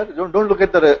to do here, don't look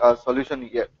at the solution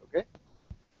yet, okay?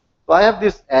 So I have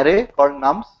this array called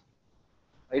nums.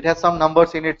 It has some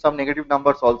numbers in it, some negative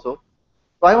numbers also.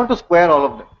 So I want to square all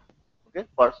of them, okay,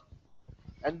 first.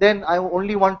 And then I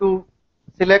only want to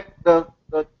select the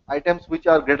items which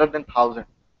are greater than 1000.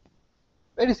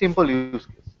 Very simple use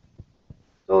case.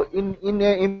 So in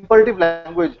a imperative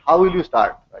language, how will you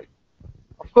start, right?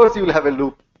 Of course you will have a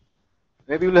loop.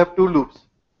 Maybe you will have two loops,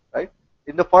 right?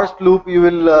 In the first loop, you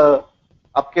will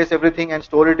upcase everything and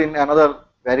store it in another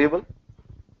variable.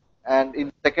 And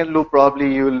in second loop,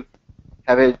 probably you will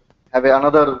have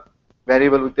another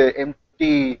variable with a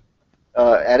empty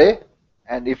array,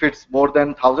 and if it's more than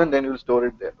 1000, then you will store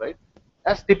it there, right?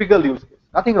 That's typical use case.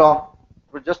 Nothing wrong.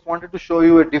 We just wanted to show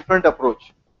you a different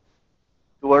approach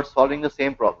towards solving the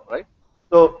same problem, right?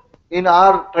 So in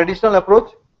our traditional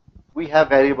approach, we have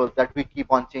variables that we keep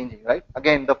on changing, right?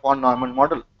 Again, the von Neumann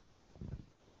model.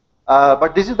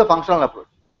 But this is the functional approach.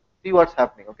 See what's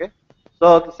happening, okay?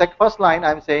 So the first line,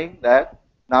 I'm saying that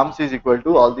nums is equal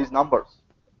to all these numbers,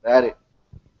 the array.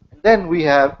 And then we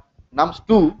have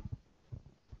nums2.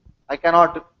 I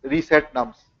cannot reset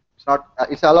nums. It's not.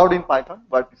 It's allowed in Python,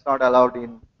 but it's not allowed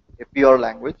in a pure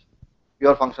language,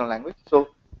 pure functional language. So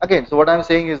again, so what I'm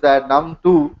saying is that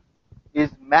num2 is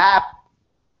map,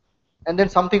 and then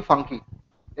something funky.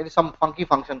 There is some funky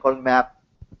function called map,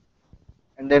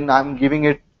 and then I'm giving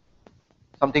it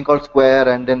something called square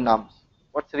and then nums.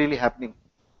 What's really happening?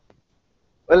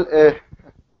 Well,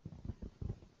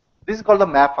 this is called the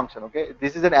map function, okay?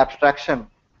 This is an abstraction,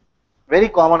 very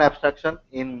common abstraction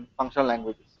in functional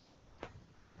languages.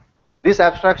 This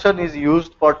abstraction is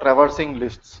used for traversing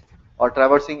lists or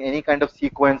traversing any kind of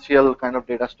sequential kind of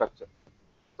data structure.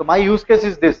 So my use case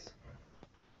is this.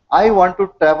 I want to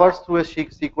traverse through a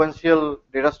sequential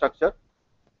data structure,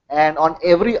 and on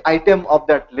every item of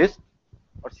that list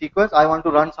or sequence, I want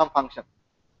to run some function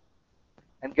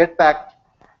and get back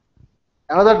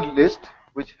another list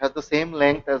which has the same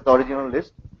length as the original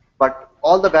list, but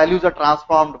all the values are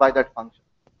transformed by that function.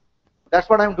 That's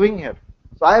what I'm doing here.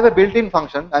 So I have a built-in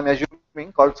function, I'm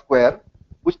assuming, called square,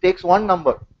 which takes one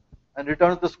number and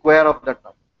returns the square of that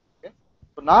number. Okay?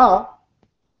 So now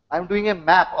I'm doing a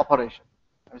map operation.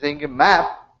 I'm saying a map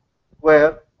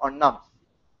square on nums.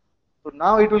 So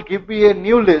now it will give me a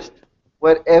new list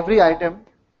where every item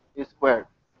is squared.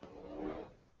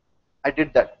 I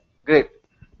did that. Great.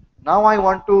 Now I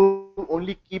want to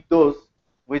only keep those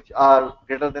which are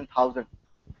greater than 1000.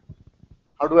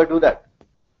 How do I do that?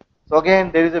 So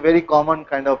again, there is a very common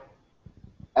kind of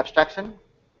abstraction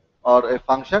or a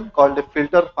function called a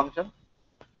filter function.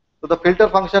 So the filter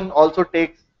function also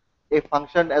takes a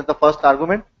function as the first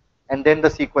argument and then the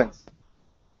sequence.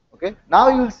 Okay. Now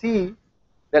you will see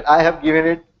that I have given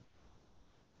it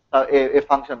a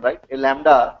function, right? A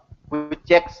lambda which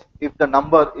checks if the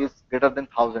number is greater than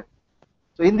 1000.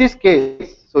 So in this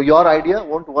case, so your idea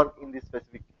won't work in this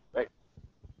specific case, right?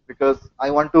 Because I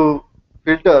want to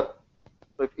filter.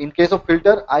 So if in case of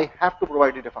filter, I have to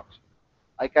provide it a function.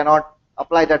 I cannot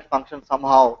apply that function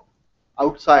somehow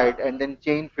outside and then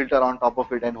chain filter on top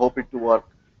of it and hope it to work.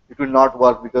 It will not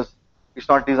work because it's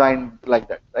not designed like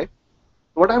that, right?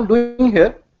 So what I'm doing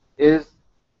here is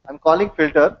I'm calling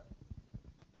filter.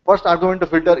 First argument to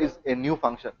filter is a new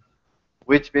function,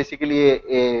 which basically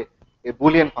a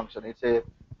Boolean function. It's a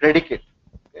predicate.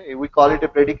 Okay? We call it a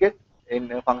predicate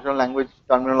in functional language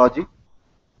terminology.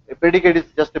 A predicate is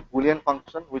just a Boolean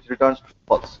function which returns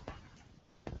false.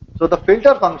 So the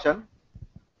filter function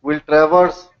will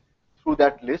traverse through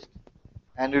that list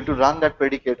and it will run that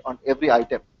predicate on every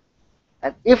item.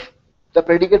 And if the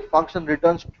predicate function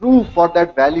returns true for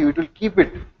that value, it will keep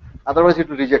it. Otherwise, it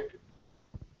will reject it.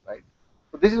 Right.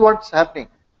 So this is what's happening.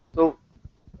 So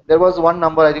there was one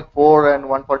number, I think 4 and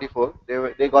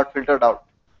 144. They got filtered out.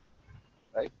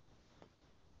 Right.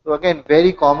 So again,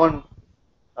 very common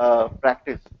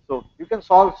practice. So you can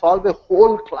solve a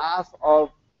whole class of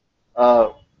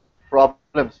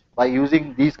problems by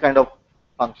using these kind of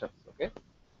functions. Okay.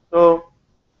 So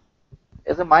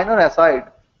as a minor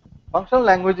aside, functional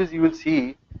languages you will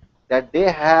see that they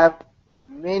have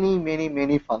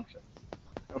many functions.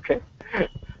 Okay.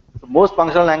 So most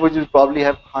functional languages probably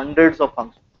have hundreds of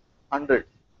functions, hundreds,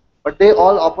 but they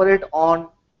all operate on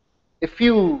a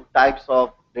few types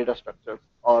of data structures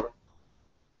or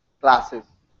classes.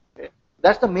 Okay.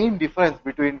 That's the main difference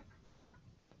between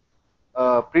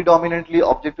predominantly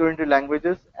object-oriented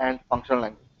languages and functional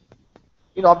languages.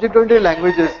 In object-oriented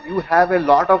languages, you have a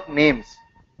lot of names.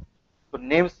 So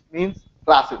names means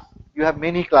classes. You have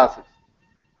many classes,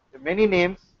 many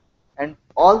names, and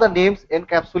all the names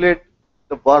encapsulate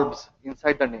the verbs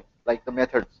inside the name, like the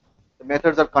methods. The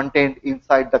methods are contained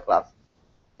inside the class,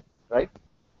 right?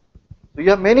 So you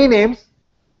have many names,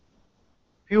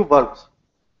 few verbs.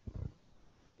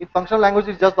 In functional language,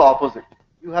 it's just the opposite.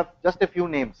 You have just a few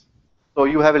names. So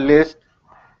you have a list,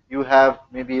 you have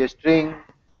maybe a string,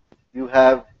 you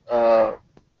have a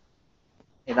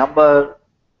number,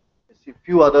 a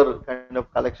few other kind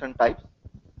of collection types,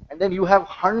 and then you have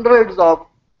hundreds of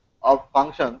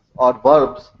functions or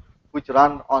verbs which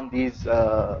run on these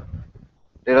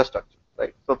data structures,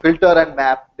 right? So filter and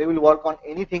map, they will work on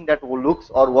anything that looks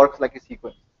or works like a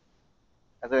sequence,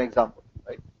 as an example,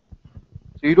 right?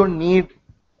 So you don't need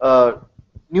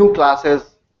new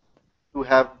classes to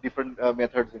have different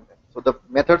methods in them. So the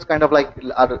methods kind of like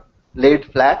are laid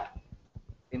flat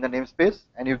in the namespace,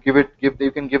 and you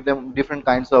you can give them different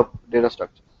kinds of data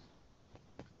structures.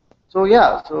 So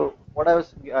yeah, so what I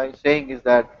was saying is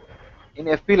that in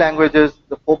FP languages,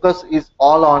 the focus is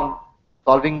all on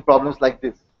solving problems like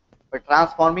this, by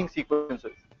transforming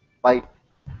sequences, by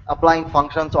applying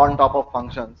functions on top of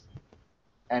functions,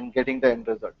 and getting the end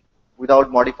result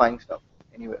without modifying stuff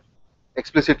anywhere,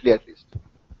 explicitly at least.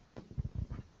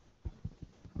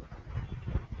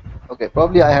 Okay,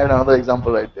 probably I had another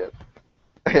example right there.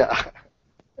 Yeah.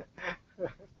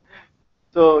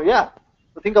 So yeah,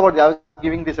 so think about it. I was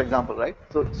giving this example, right?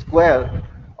 So square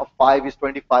of 5 is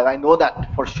 25. I know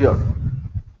that for sure.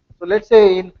 So let's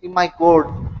say in my code,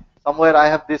 somewhere I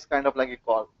have this kind of like a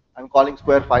call. I'm calling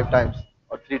square 5 times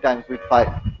or 3 times with 5.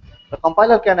 The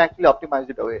compiler can actually optimize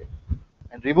it away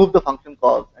and remove the function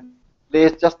calls and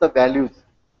place just the values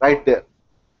right there.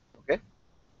 Okay.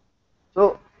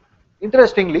 So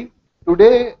interestingly,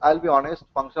 today I'll be honest,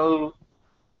 functional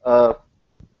uh,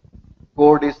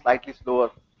 code is slightly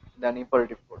slower than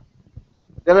imperative code.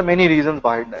 There are many reasons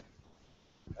behind that.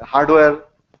 Hardware,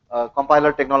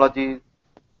 compiler technology,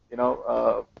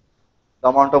 the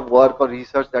amount of work or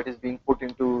research that is being put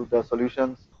into the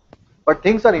solutions. But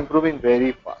things are improving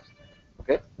very fast.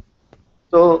 Okay,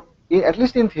 so at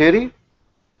least in theory,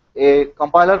 a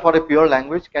compiler for a pure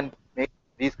language can make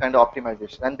these kind of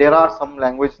optimizations. And there are some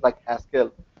languages like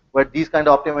Haskell where these kind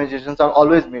of optimizations are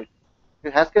always made.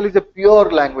 Haskell is a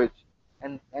pure language.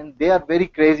 and they are very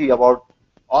crazy about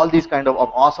all these kind of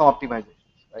awesome optimizations,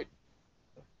 right?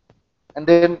 And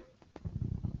then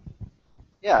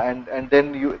yeah, and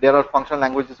then there are functional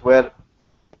languages where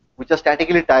which are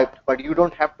statically typed, but you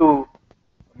don't have to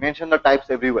mention the types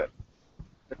everywhere.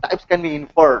 The types can be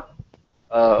inferred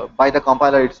by the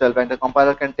compiler itself, and the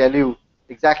compiler can tell you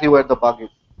exactly where the bug is.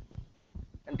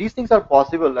 And these things are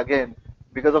possible again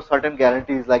because of certain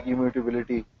guarantees like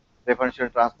immutability,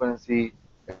 referential transparency,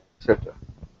 etc.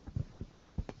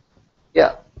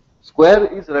 Yeah, Square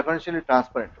is referentially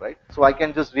transparent, right? So I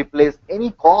can just replace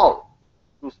any call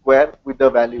to Square with the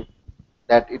value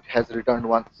that it has returned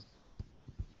once.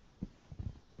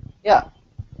 Yeah,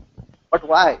 but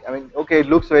why? I mean, okay, it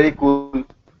looks very cool.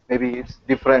 Maybe it's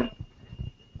different.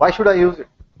 Why should I use it?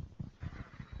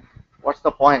 What's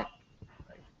the point?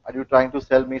 Are you trying to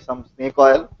sell me some snake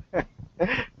oil?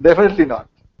 Definitely not.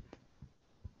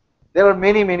 There are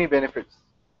many, many benefits.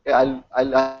 Yeah,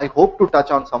 I hope to touch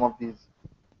on some of these.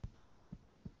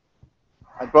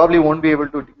 I probably won't be able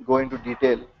to go into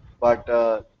detail, but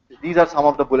these are some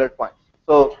of the bullet points.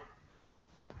 So,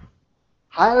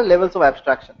 higher levels of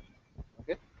abstraction.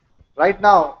 Okay, right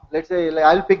now, let's say like,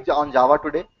 I'll pick on Java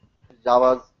today.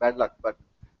 Java's bad luck, but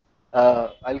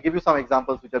I'll give you some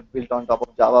examples which are built on top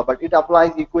of Java, but it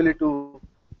applies equally to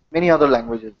many other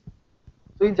languages.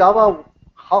 So in Java,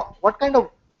 what kind of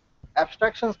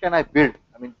abstractions can I build?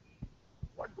 I mean,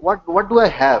 what do I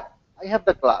have? I have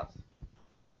the class,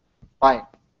 fine,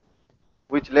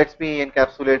 which lets me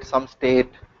encapsulate some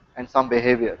state and some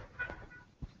behavior,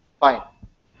 fine.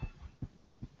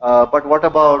 But what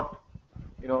about,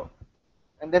 you know,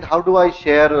 and then how do I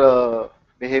share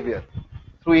behavior?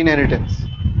 Through inheritance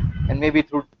and maybe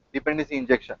through dependency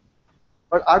injection.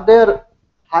 But are there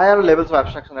higher levels of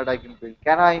abstraction that I can build?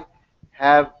 Can I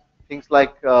have things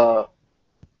like uh,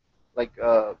 like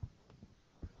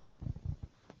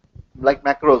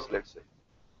macros, let's say?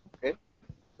 Okay,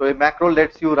 so a macro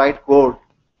lets you write code,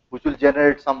 which will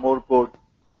generate some more code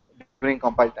during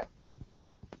compile time.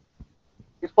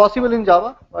 It's possible in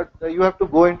Java, but you have to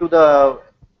go into the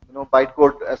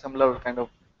bytecode assembler kind of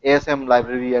ASM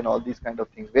library and all these kind of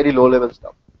things, very low level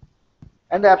stuff.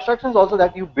 And the abstractions also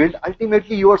that you build,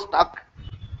 ultimately you are stuck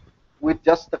with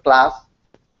just the class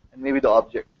and maybe the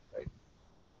object, right?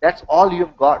 That's all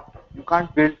you've got. You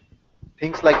can't build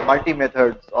things like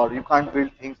multi-methods, or you can't build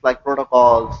things like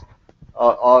protocols,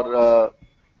 or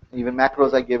even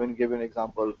macros. I gave an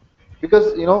example,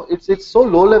 because it's so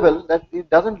low level that it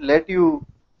doesn't let you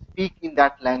speak in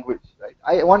that language,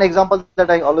 right? One example that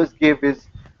I always give is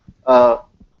uh,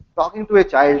 talking to a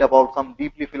child about some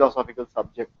deeply philosophical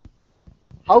subject.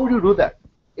 How would you do that?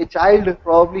 A child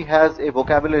probably has a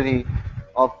vocabulary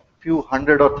of few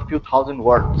hundred or few thousand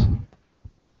words.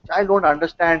 Child don't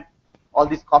understand all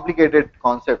these complicated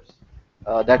concepts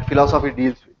that philosophy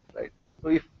deals with, right? So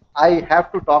if I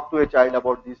have to talk to a child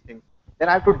about these things, then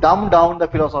I have to dumb down the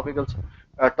philosophical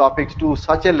topics to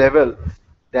such a level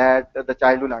that the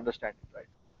child will understand it, right?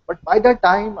 But by the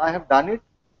time I have done it,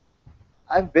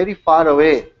 I'm very far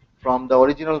away from the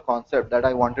original concept that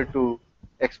I wanted to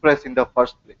express in the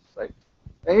first place, right?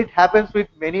 And it happens with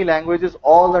many languages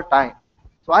all the time.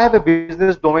 So I have a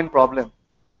business domain problem,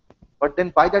 but then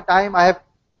by the time I have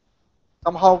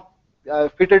somehow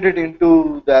fitted it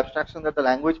into the abstraction that the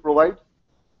language provides,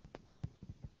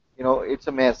 it's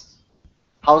a mess.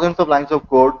 Thousands of lines of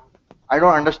code. I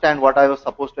don't understand what I was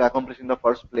supposed to accomplish in the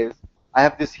first place. I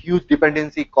have this huge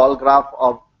dependency call graph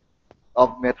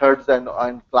of methods and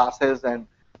classes, and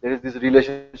there is this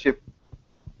relationship.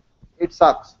 It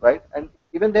sucks, right? And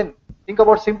even then, think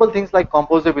about simple things like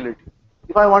composability.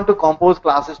 If I want to compose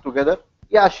classes together,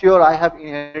 yeah, sure, I have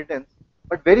inheritance,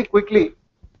 but very quickly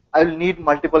I will need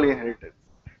multiple inheritance.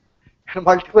 And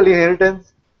multiple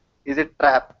inheritance is a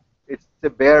trap. It's a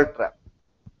bear trap,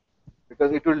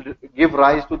 because it will give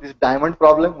rise to this diamond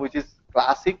problem, which is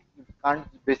classic. You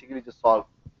can't basically just solve.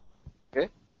 Okay,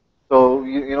 so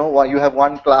you have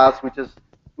one class which is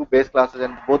two base classes,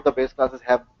 and both the base classes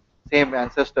have same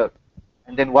ancestor.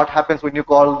 And then what happens when you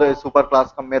call the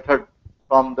superclass method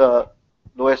from the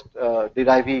lowest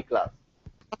derived class?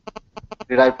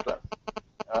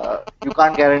 You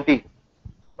can't guarantee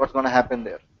what's going to happen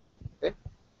there. Okay,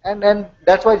 and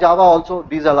that's why Java also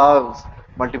disallows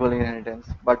multiple inheritance,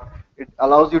 but it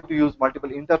allows you to use multiple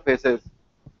interfaces,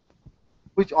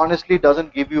 which honestly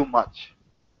doesn't give you much.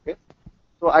 Okay,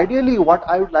 so ideally, what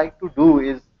I would like to do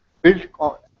is build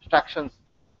abstractions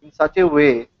in such a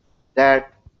way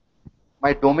that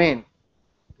my domain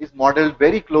is modeled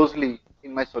very closely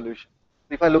in my solution.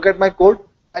 If I look at my code,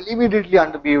 I'll immediately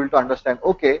be able to understand,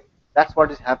 okay, that's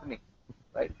what is happening,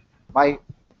 right? My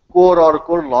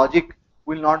core logic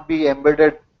will not be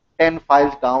embedded 10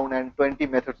 files down and 20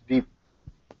 methods deep.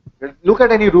 Look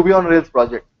at any Ruby on Rails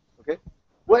project. Okay,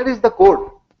 where is the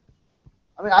code?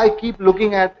 I mean, I keep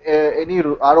looking at any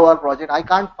ROR project. I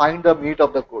can't find the meat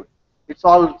of the code. It's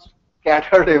all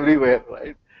scattered everywhere,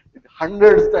 right?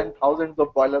 Hundreds and thousands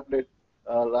of boilerplate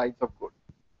lines of code.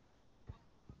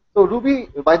 So Ruby,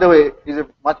 by the way, is a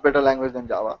much better language than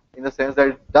Java in the sense that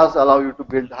it does allow you to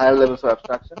build higher levels of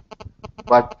abstraction.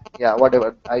 But yeah,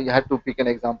 whatever. I had to pick an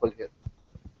example here.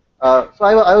 So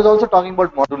I was also talking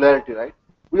about modularity, right?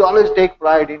 We always take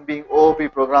pride in being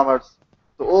OOP programmers.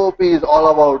 So OOP is all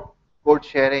about code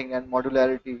sharing and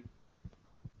modularity.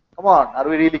 Come on, are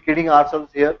we really kidding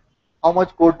ourselves here? How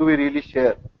much code do we really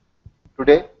share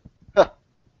today?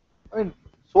 I mean,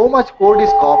 so much code is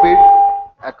copied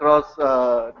across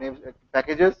names,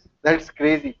 packages. That's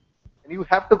crazy, and you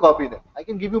have to copy them. I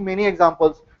can give you many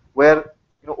examples where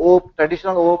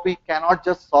traditional OOP cannot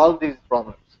just solve these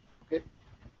problems. Okay,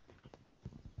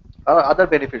 other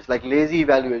benefits like lazy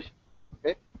evaluation.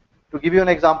 Okay, to give you an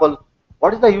example,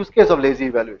 what is the use case of lazy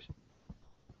evaluation?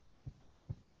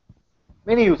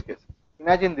 Many use cases.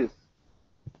 Imagine this: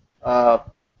 uh,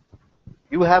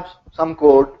 you have some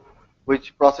code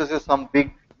which processes some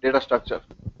big data structure,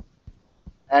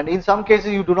 and in some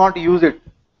cases you do not use it,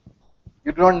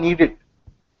 you do not need it.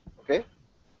 Okay,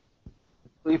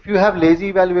 so if you have lazy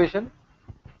evaluation,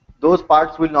 those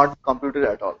parts will not be computed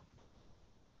at all.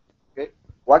 Okay,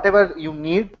 whatever you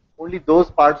need, only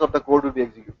those parts of the code will be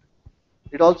executed.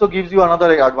 It also gives you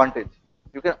another advantage: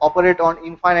 you can operate on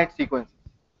infinite sequences.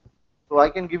 So I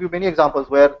can give you many examples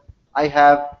where I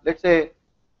have, let's say,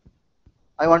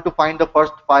 I want to find the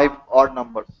first 5 odd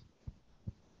numbers.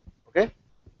 Okay,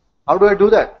 how do I do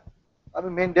that? I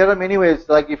mean, there are many ways.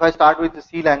 Like if I start with the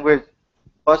C language,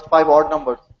 first 5 odd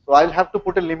numbers, so I'll have to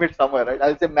put a limit somewhere, right?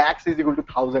 I'll say max is equal to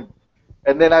 1000,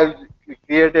 and then I'll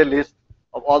create a list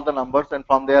of all the numbers, and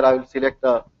from there I will select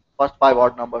the first 5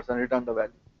 odd numbers and return the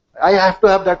value. I have to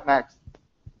have that max.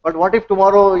 But what if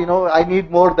tomorrow, I need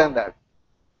more than that?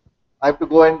 I have to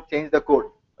go and change the code,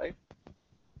 right?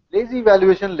 Lazy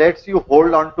evaluation lets you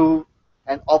hold on to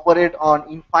and operate on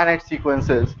infinite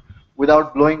sequences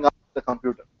without blowing up the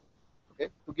computer.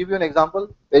 Okay, to give you an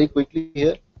example very quickly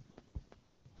here,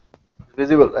 it's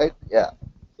visible, right? Yeah.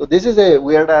 So this is a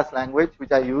weird ass language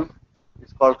which I use.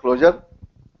 It's called Clojure.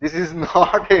 This is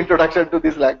not an introduction to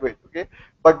this language, okay?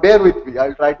 But bear with me.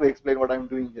 I'll try to explain what I'm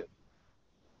doing here.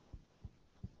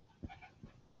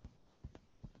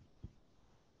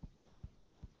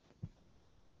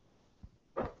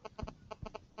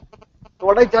 So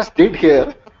what I just did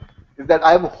here is that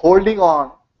I'm holding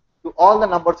on to all the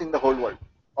numbers in the whole world,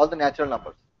 all the natural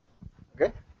numbers.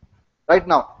 Okay? Right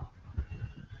now,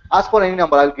 ask for any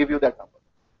number, I'll give you that number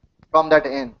from that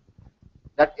n.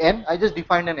 That n, I just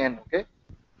defined an n. Okay?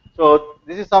 So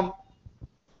this is some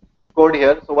code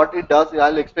here. So what it does,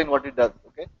 I'll explain what it does.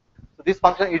 Okay? So this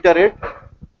function iterate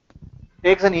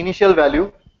takes an initial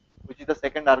value, which is the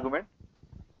second argument,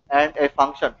 and a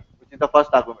function, which is the first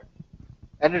argument,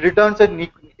 and it returns an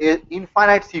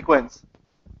infinite sequence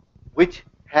which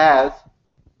has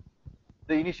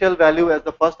the initial value as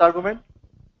the first argument,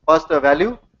 first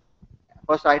value,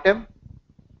 first item,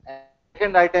 and the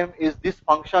second item is this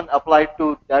function applied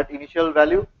to that initial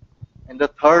value, and the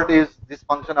third is this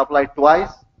function applied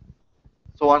twice,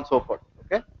 so on and so forth.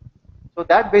 Okay, so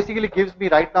that basically gives me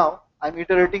right now, I'm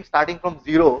iterating starting from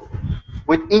 0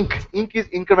 with inc. Inc is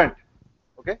increment.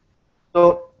 Okay,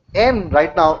 so n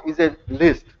right now is a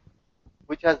list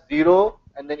which has 0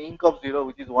 and then inc of 0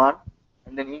 which is 1,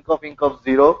 and then inc of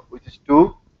 0 which is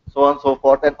 2, so on and so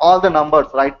forth, and all the numbers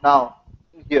right now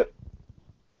here.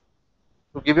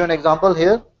 To give you an example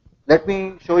here, let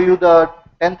me show you the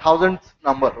 10,000th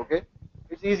number. Okay,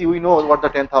 it's easy, we know what the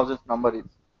 10,000th number is,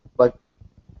 but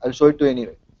I'll show it to you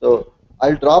anyway. So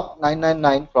I'll drop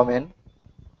 999 from n.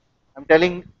 I'm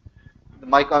telling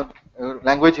my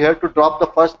language here to drop the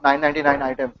first 999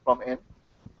 items from n,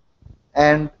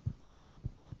 and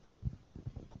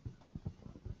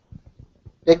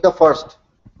take the first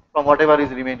from whatever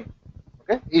is remaining.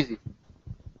 Okay, easy.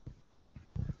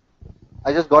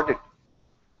 I just got it.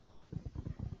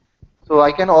 So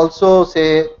I can also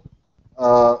say,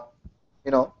 uh,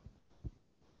 you know,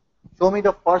 show me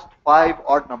the first 5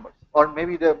 odd numbers, or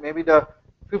maybe the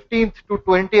 15th to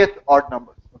 20th odd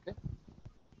numbers. Okay,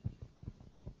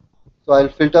 so I'll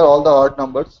filter all the odd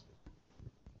numbers.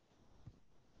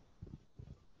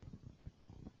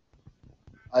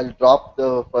 I'll drop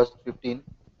the first 15,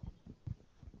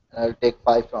 and I'll take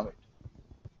 5 from it.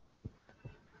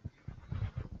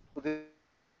 So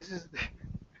this is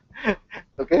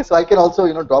okay. So I can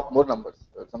also drop more numbers,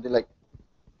 something like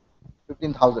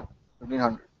 15,000,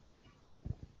 1500.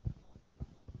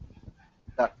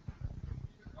 That.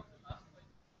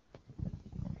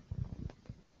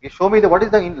 Okay, show me what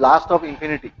is the last of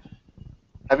infinity.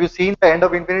 Have you seen the end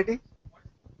of infinity?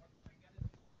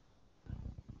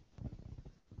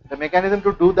 The mechanism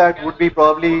to do that would be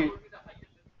probably.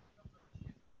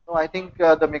 No, I think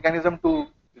the mechanism to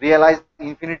realize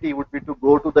infinity would be to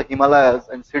go to the Himalayas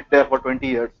and sit there for 20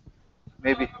 years,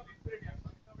 maybe.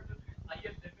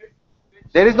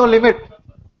 There is no limit.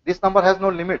 This number has no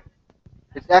limit.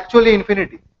 It's actually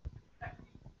infinity.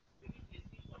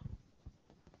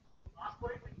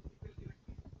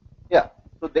 Yeah.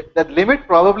 So the limit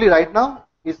probably right now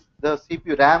is the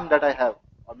CPU RAM that I have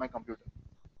on my computer.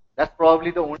 That's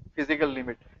probably the only physical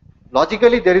limit.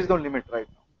 Logically, there is no limit right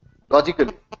now.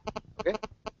 Logically. Okay.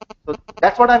 So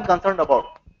that's what I'm concerned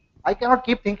about. I cannot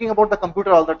keep thinking about the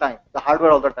computer all the time, the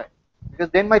hardware all the time, because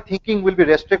then my thinking will be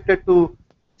restricted to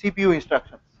CPU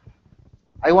instructions.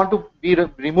 I want to be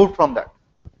removed from that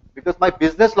because my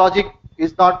business logic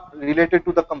is not related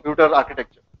to the computer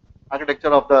architecture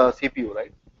of the CPU,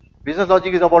 right? Business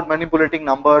logic is about manipulating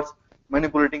numbers,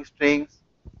 manipulating strings,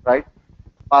 right?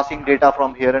 Passing data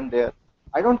from here and there.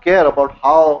 I don't care about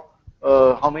how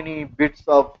many bits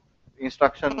of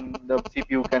instruction the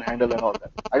CPU can handle and all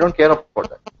that. I don't care about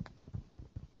that.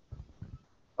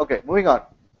 Okay, moving on.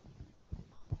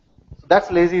 So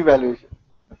that's lazy evaluation.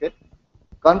 Okay,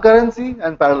 concurrency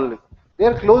and parallelism. They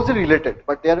are closely related,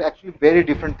 but they are actually very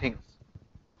different things.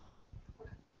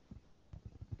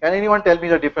 Can anyone tell me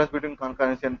the difference between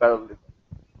concurrency and parallelism?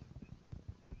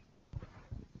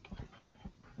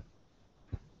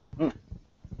 Hmm.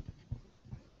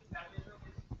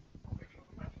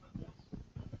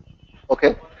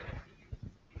 Okay.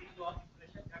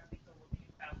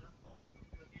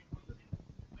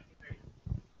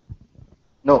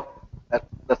 No,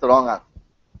 that's the wrong answer.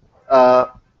 Uh,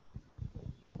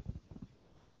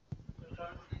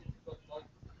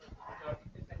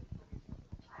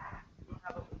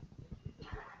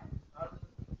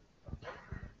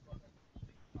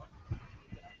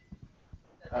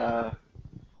 uh,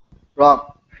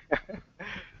 Wrong.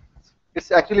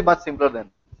 It's actually much simpler than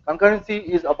concurrency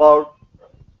is about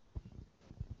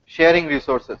sharing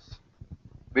resources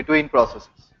between processes.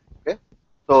 Okay,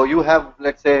 so you have,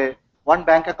 let's say, one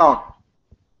bank account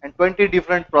and 20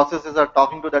 different processes are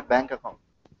talking to that bank account.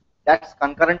 That's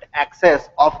concurrent access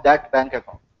of that bank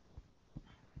account.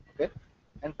 Okay,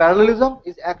 and parallelism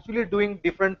is actually doing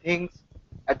different things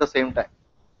at the same time.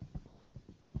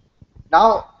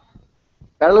 Now,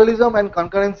 parallelism and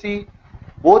concurrency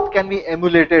both can be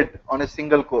emulated on a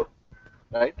single core,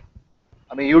 right?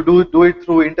 I mean, you do it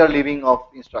through interleaving of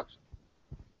instructions.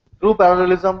 True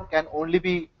parallelism can only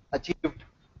be achieved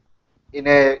in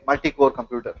a multi-core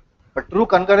computer, but true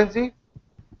concurrency,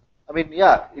 I mean,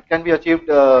 yeah, it can be achieved,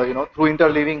 through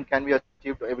interleaving, can be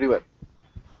achieved everywhere.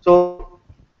 So,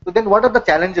 so then, what are the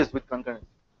challenges with concurrency?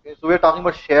 Okay, so we are talking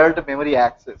about shared memory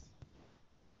access.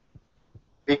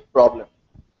 Big problem.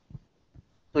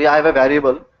 So yeah, I have a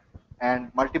variable,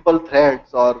 and multiple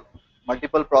threads or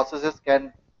multiple processes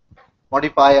can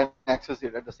modify and access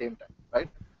it at the same time, right?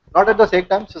 Not at the same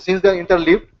time. So since they are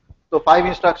interleaved, so 5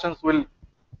 instructions will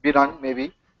be run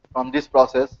maybe from this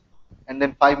process, and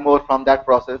then 5 more from that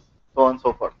process, so on and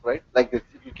so forth, right? Like this,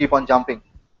 you keep on jumping.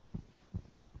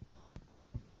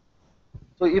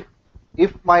 So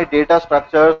if my data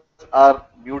structures are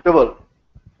mutable,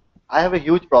 I have a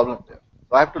huge problem there.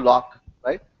 So I have to lock,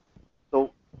 right?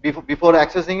 So before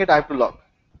accessing it, I have to lock,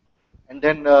 and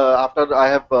then after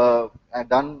I'm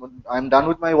done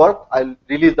with my work, I'll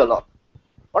release the lock.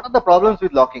 What are the problems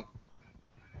with locking?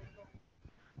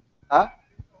 Huh?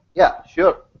 Yeah,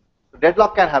 sure. So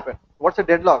deadlock can happen. What's a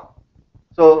deadlock?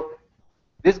 So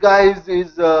this guy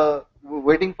is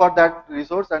waiting for that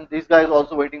resource, and this guy is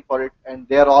also waiting for it, and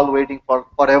they are all waiting for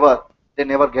forever. They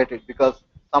never get it because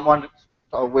someone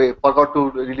forgot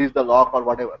to release the lock or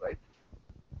whatever, right?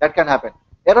 That can happen.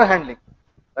 Error handling,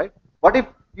 right? What if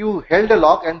you held a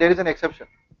lock and there is an exception?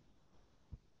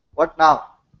 What now?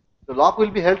 The lock will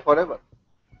be held forever.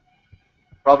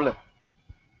 Problem.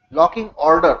 Locking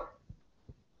order,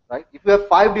 right? If you have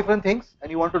 5 different things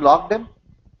and you want to lock them,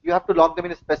 you have to lock them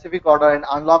in a specific order and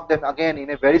unlock them again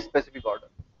in a very specific order.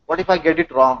 What if I get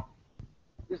it wrong?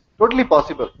 It's totally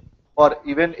possible for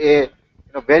even a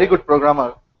very good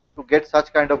programmer to get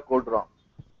such kind of code wrong.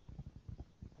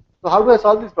 So how do I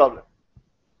solve this problem?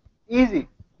 Easy.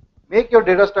 Make your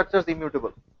data structures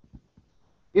immutable.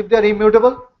 If they are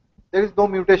immutable, there is no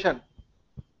mutation,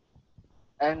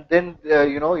 and then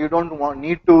you don't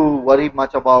need to worry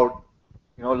much about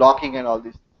locking and all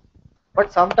this.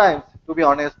 But sometimes to be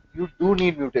honest, you do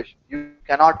need mutation. You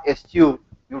cannot eschew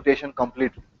mutation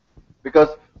completely, because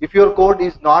if your code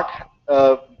is not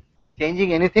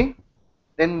changing anything,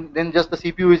 then just the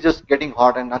CPU is just getting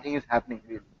hot and nothing is happening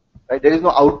really, right? There is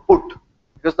no output,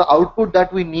 because the output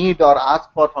that we need or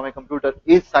ask for from a computer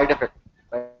is side effect,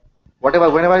 right? Whatever,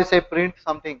 whenever I say print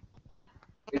something,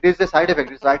 it is a side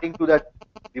effect. It's writing to that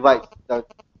device, the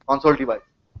console device.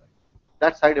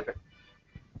 That side effect.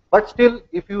 But still,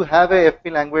 if you have a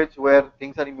FP language where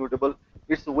things are immutable,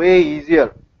 it's way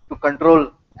easier to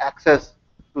control access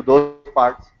to those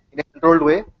parts in a controlled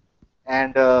way,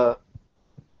 and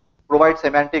provide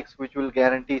semantics which will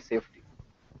guarantee safety.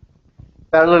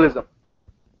 Parallelism.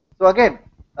 So again,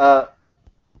 uh,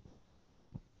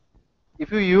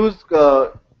 if you use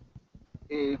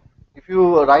if if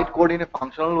you write code in a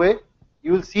functional way,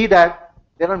 you will see that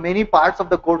there are many parts of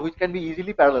the code which can be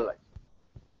easily parallelized.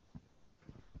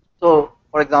 So,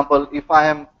 for example, if I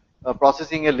am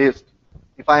processing a list,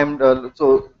 if I am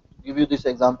so give you this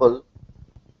example,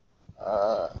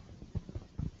 uh,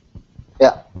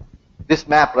 yeah, this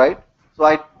map, right? So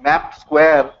I mapped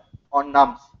square on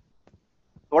nums.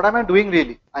 So what am I doing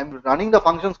really? I'm running the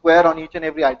function square on each and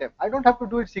every item. I don't have to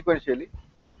do it sequentially.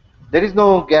 There is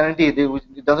no guarantee.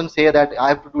 It doesn't say that I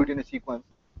have to do it in a sequence,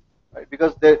 right?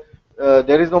 Because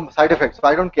there is no side effect, so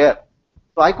I don't care.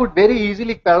 So I could very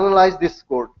easily parallelize this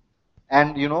code,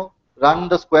 and run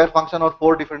the square function on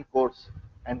 4 different cores,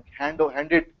 and hand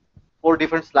it 4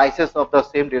 different slices of the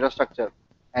same data structure,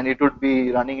 and it would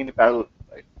be running in parallel,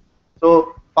 right?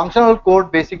 So functional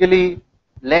code basically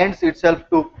lends itself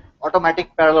to automatic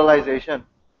parallelization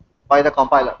by the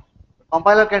compiler. The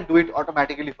compiler can do it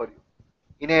automatically for you.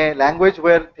 In a language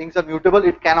where things are mutable,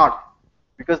 it cannot,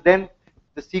 because then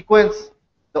the sequence,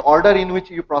 the order in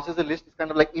which you process a list is kind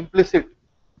of like implicit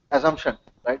assumption,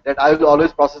 right? That I will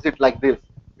always process it like this,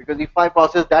 because if I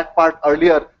process that part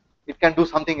earlier, it can do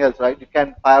something else, right? It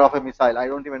can fire off a missile. I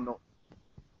don't even know.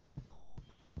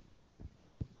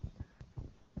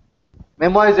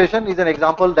 Memoization is an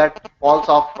example that falls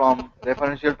off from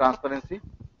referential transparency.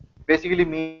 Basically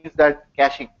means that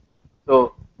caching.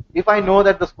 So if I know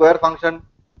that the square function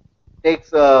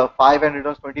takes 5 and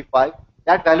returns 25,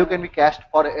 that value can be cached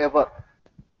forever,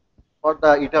 for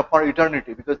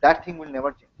eternity, because that thing will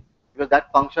never change, because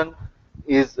that function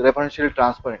is referentially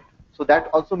transparent. So that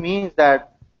also means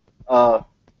that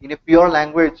in a pure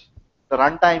language, the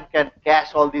runtime can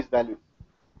cache all these values.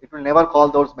 It will never call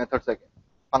those methods again,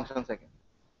 functions again.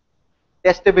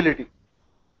 Testability,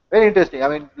 very interesting. I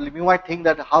mean, you might think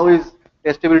that how is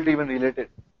testability even related?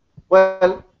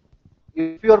 Well,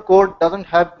 if your code doesn't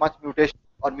have much mutation,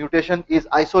 or mutation is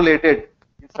isolated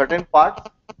in certain parts,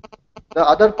 the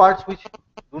other parts which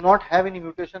do not have any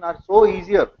mutation are so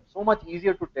much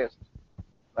easier to test,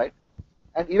 right?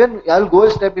 And even I'll go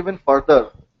a step even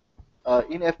further.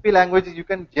 In FP languages, you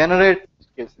can generate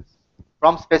test cases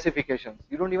from specifications.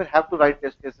 You don't even have to write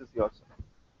test cases yourself.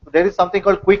 So there is something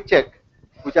called quick check,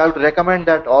 which I would recommend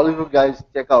that all of you guys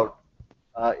check out.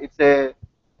 It's a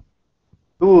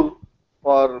tool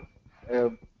for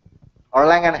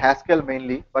Erlang and Haskell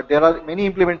mainly, but there are many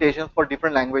implementations for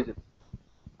different languages.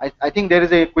 I think there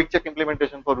is a quick check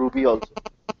implementation for Ruby also.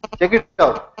 Check it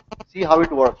out, see how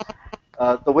it works.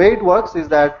 The way it works is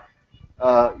that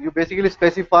you basically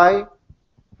specify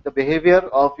the behavior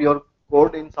of your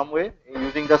code in some way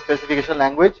using the specification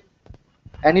language,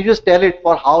 and you just tell it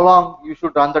for how long you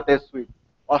should run the test suite,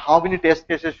 or how many test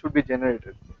cases should be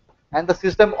generated, and the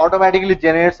system automatically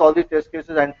generates all the test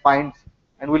cases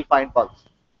and will find bugs.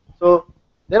 So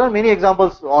there are many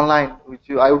examples online which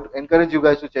I would encourage you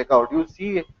guys to check out. You'll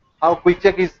see how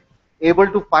QuickCheck is able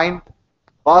to find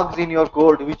bugs in your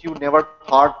code which you never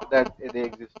thought that they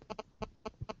exist.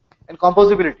 And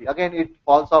composability, again, it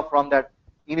falls off from that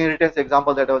inheritance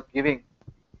example that I was giving.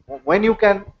 When you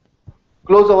can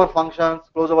close over functions,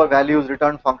 close over values,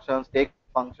 return functions, take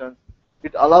functions,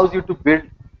 it allows you to build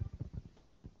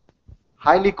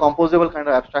highly composable kind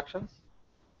of abstractions.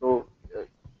 So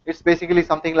it's basically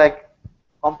something like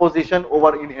composition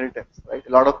over inheritance, right?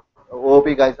 A lot of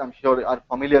OOP guys, I'm sure, are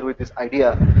familiar with this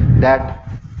idea that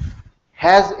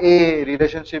has a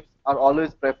relationships are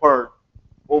always preferred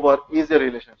over is a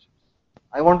relationships.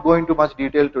 I won't go into much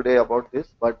detail today about this,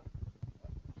 but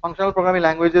functional programming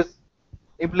languages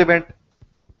implement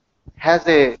has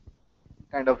a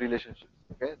kind of relationships.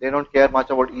 Okay, they don't care much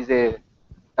about is a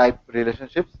type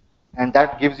relationships, and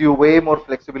that gives you way more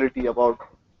flexibility about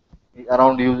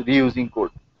around reusing code.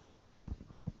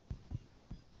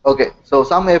 Okay, so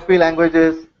some FP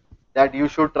languages that you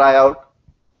should try out.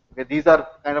 Okay, these are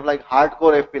kind of like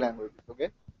hardcore FP languages. Okay,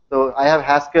 so I have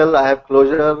Haskell, I have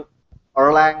Clojure,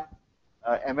 Erlang,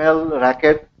 ML,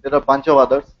 Racket. There are a bunch of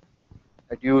others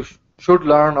that you should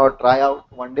learn or try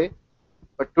out one day.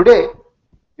 But today,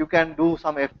 you can do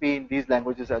some FP in these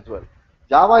languages as well.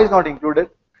 Java is not included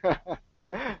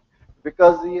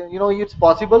because you know it's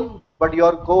possible, but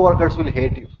your co-workers will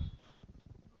hate you.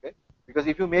 Okay, because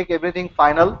if you make everything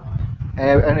final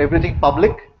and everything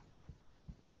public,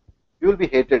 you will be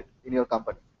hated in your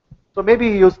company. So maybe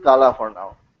use Scala for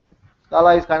now.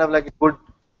 Scala is kind of like a good,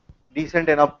 decent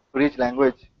enough rich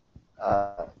language.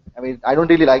 I mean, I don't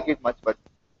really like it much, but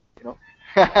you know,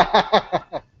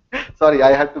 sorry,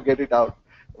 I had to get it out.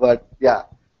 But yeah,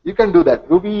 you can do that.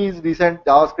 Ruby is decent.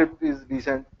 JavaScript is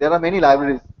decent. There are many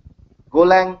libraries.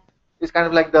 Golang is kind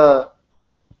of like the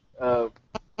uh,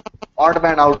 odd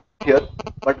man out here.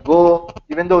 But Go,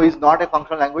 even though it's not a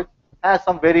functional language, has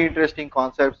some very interesting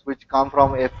concepts which come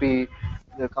from FP,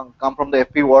 come from the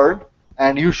FP world,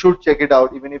 and you should check it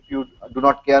out even if you do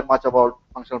not care much about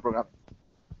functional programming.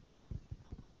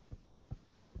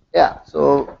 Yeah,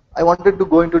 so I wanted to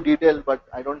go into detail, but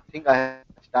I don't think I have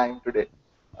much time today.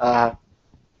 Uh,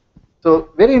 so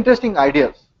very interesting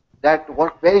ideas that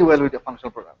work very well with a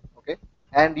functional program. Okay,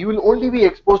 and you will only be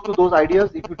exposed to those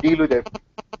ideas if you deal with FP.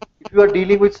 If you are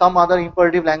dealing with some other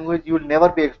imperative language, you will never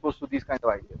be exposed to these kind of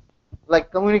ideas, like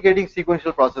communicating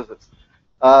sequential processes.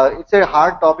 It's a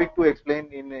hard topic to explain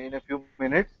in a few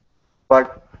minutes,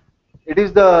 but it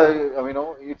is the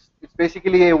it's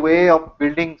basically a way of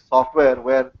building software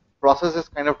where processes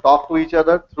kind of talk to each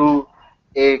other through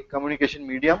a communication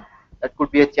medium. That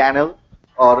could be a channel,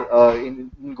 or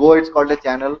in Go it's called a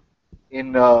channel.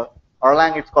 In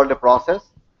Erlang it's called a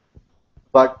process,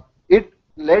 but it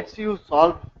lets you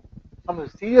solve some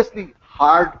seriously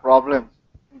hard problems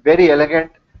in very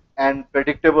elegant and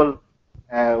predictable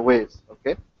ways.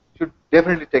 Okay, should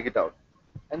definitely take it out.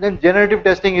 And then generative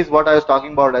testing is what I was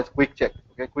talking about as quick check.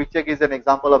 Okay, quick check is an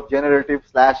example of generative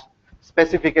slash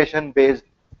specification based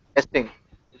testing.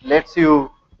 It lets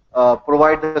you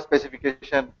provide the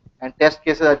specification and test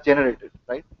cases are generated,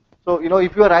 right? So you know,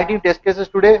 if you are writing test cases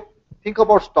today, think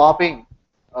about stopping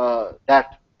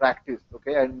that practice,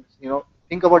 okay, and you know,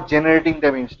 think about generating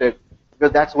them instead,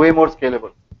 because that's way more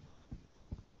scalable.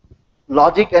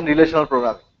 Logic and relational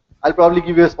programming. I'll probably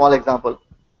give you a small example.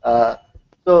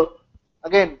 So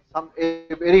again,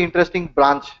 a very interesting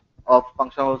branch of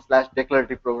functional slash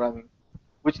declarative programming,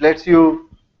 which lets you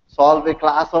solve a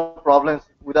class of problems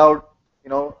without, you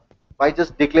know, by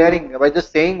just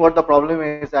saying what the problem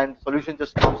is, and solution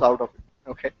just comes out of it.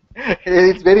 Okay,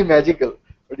 it's very magical,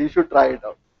 but you should try it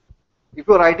out. If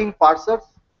you're writing parsers,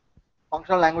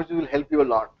 functional languages will help you a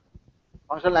lot.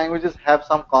 Functional languages have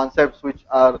some concepts which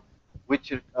are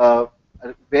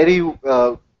very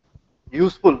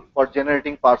useful for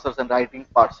generating parsers and writing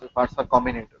parser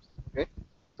combinators. Okay,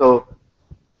 so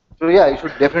so yeah, you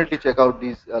should definitely check out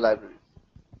these libraries.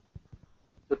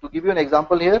 So to give you an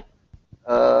example here,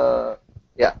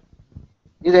 yeah,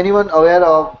 is anyone aware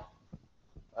of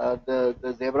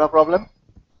the zebra problem?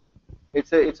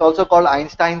 It's also called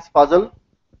Einstein's puzzle.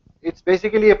 It's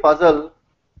basically a puzzle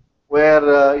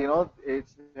where it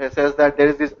says that there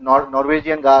is this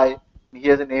Norwegian guy. He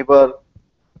has a neighbor.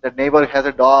 That neighbor has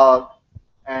a dog,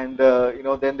 and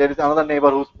then there is another neighbor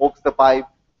who smokes the pipe,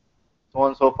 so on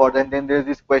and so forth. And then there is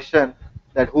this question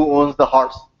that who owns the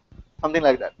horse, something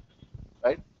like that,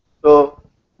 right? So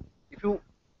if you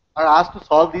are asked to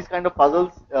solve these kind of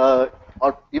puzzles,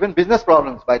 or even business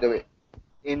problems, by the way,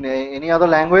 in any other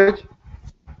language,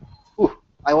 whew,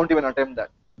 I won't even attempt that.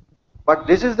 But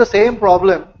this is the same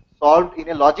problem solved in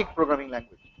a logic programming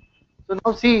language. So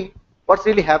now see what's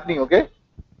really happening, okay?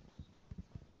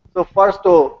 So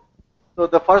so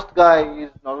the first guy is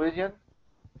Norwegian.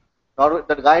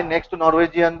 The guy next to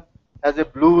Norwegian has a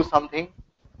blue something,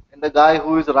 and the guy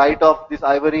who is right of this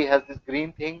ivory has this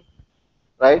green thing,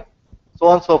 right? So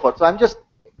on and so forth. So I'm just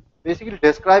basically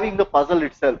describing the puzzle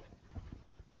itself,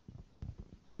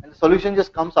 and the solution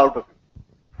just comes out of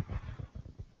it.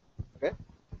 Okay?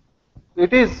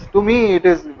 It is, to me, it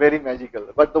is very magical.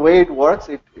 But the way it works,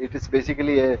 it is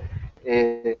basically a,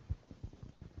 a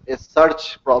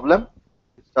search problem.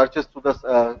 It searches through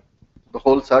the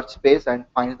whole search space and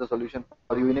finds the solution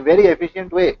for you in a very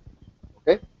efficient way.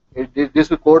 Okay, this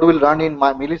code will run in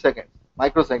milliseconds,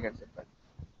 microseconds, in fact.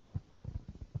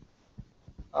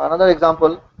 Another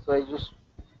example. So I just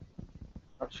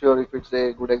not sure if it's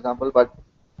a good example, but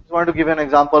just want to give an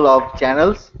example of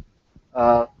channels.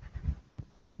 Uh,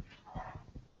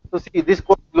 so see, this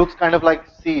code looks kind of like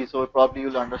C, so probably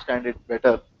you'll understand it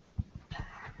better.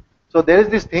 So there is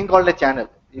this thing called a channel.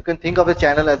 You can think of a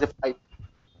channel as a pipe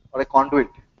or a conduit,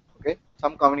 okay,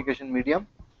 some communication medium.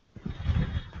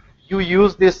 You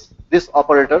use this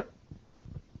operator,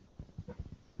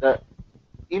 the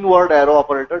inward arrow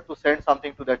operator to send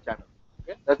something to that channel.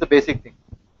 Okay, that's the basic thing.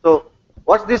 So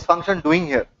what's this function doing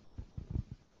here?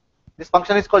 This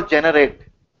function is called generate,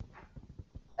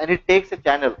 and it takes a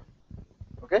channel.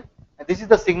 Okay, and this is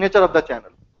the signature of the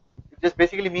channel. It just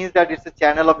basically means that it's a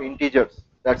channel of integers.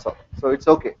 That's all. So it's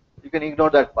okay. You can ignore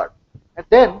that part. And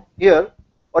then here,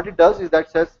 what it does is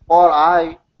that says for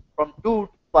I from 2 to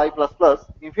I plus plus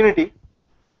infinity,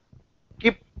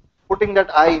 keep putting that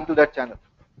I into that channel.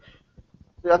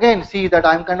 So again, see that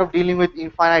I'm kind of dealing with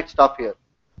infinite stuff here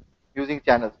using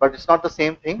channels, but it's not the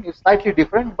same thing. It's slightly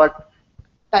different, but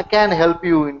that can help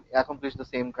you in accomplish the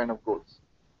same kind of goals.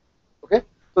 Okay,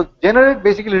 so generate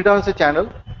basically returns a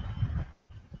channel,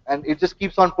 and it just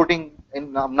keeps on putting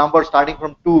in numbers starting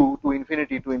from 2 to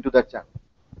infinity to into that channel.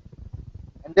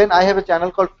 And then I have a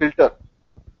channel called filter,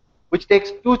 which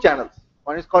takes two channels.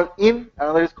 One is called in,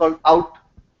 another is called out,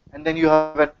 and then you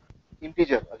have an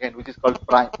integer again, which is called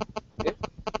prime. Okay?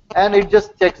 And it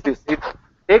just checks this. It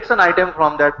takes an item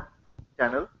from that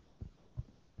channel.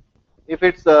 If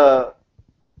it's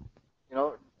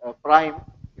prime,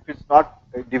 if it's not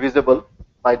divisible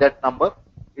by that number,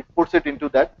 it puts it into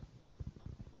that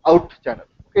out channel.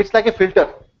 It's like a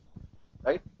filter,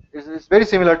 right? It's very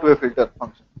similar to a filter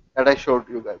function that I showed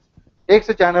you guys. Takes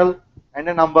a channel and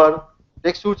a number,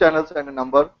 takes two channels and a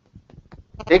number,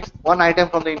 takes one item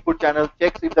from the input channel,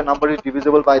 checks if the number is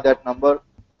divisible by that number.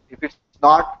 If it's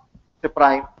not the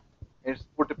prime, it's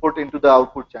put into the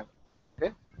output channel.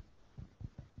 Okay,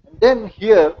 and then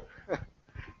here,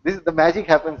 this is the magic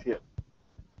happens here.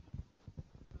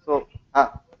 So,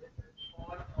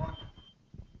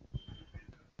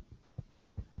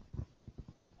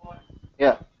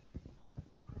 yeah,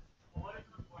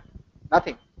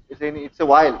 nothing. It's a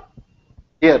while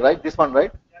here, right? This one,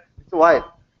 right? It's a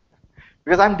while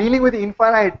because I'm dealing with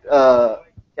infinite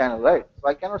channel, right? So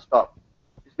I cannot stop.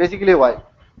 It's basically a while.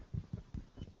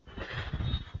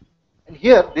 And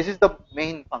here, this is the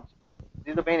main function.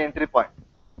 This is the main entry point.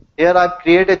 Here I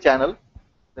create a channel,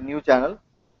 the new channel,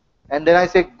 and then I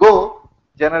say go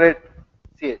generate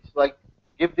ch. So I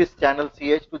give this channel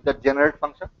ch to the generate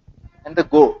function and the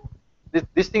go.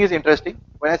 This thing is interesting.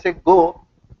 When I say go,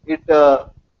 it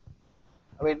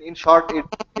I mean in short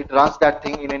it runs that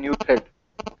thing in a new thread.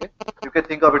 Okay, you can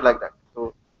think of it like that.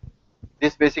 So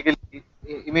this basically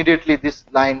immediately this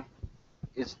line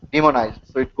is demonized,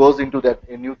 so it goes into that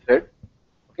a new thread.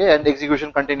 Okay, and the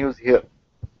execution continues here.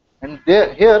 And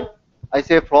here I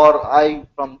say for I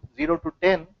from 0 to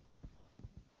 10,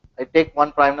 I take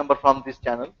one prime number from this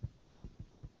channel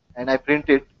and I print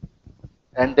it,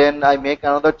 and then I make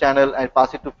another channel and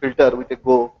pass it to filter with a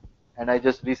go, and I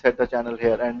just reset the channel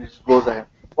here and it goes ahead.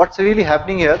 What's really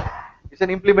happening here is an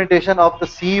implementation of the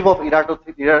sieve of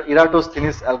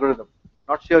Eratosthenes algorithm.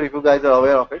 Not sure if you guys are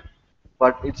aware of it,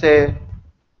 but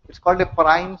it's called a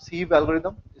prime sieve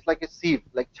algorithm. It's like a sieve,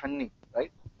 like channi,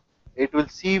 right? It will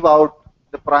sieve out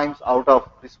the primes out of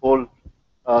this whole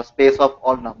space of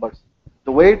all numbers.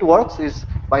 The way it works is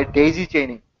by daisy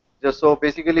chaining. Just so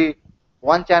basically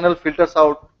one channel filters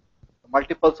out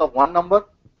multiples of one number,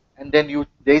 and then you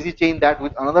daisy chain that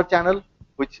with another channel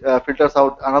which filters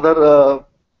out another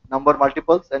number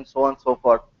multiples, and so on and so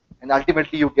forth, and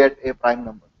ultimately you get a prime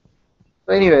number.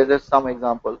 So anyway, there's some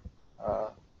example.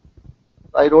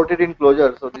 I wrote it in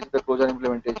Clojure, so this is the Clojure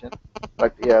implementation,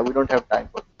 but yeah, we don't have time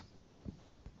for this.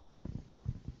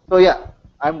 So yeah,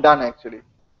 I'm done actually.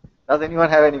 Does anyone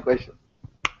have any questions?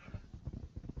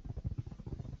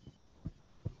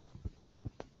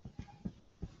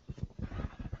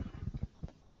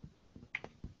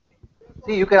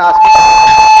 See, you can ask me.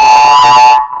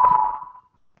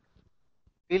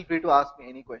 Feel free to ask me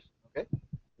any question. Okay.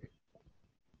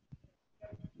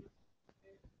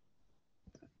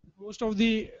 Most of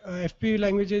the FP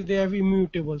languages, they have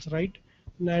immutables, right?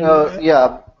 And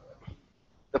Yeah,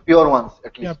 the pure ones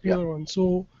at least. yeah, pure ones.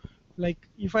 So like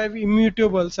if I have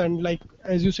immutables, and like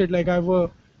as you said, like I have a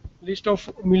list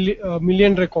of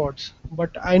million records, but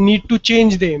I need to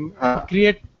change them,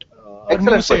 create a new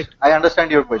Excellent set. question. I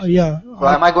understand your question. Yeah. So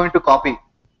am I going to copy?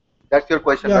 That's your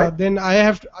question, Yeah. right? Then I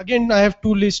have again I have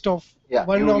two lists of Yeah.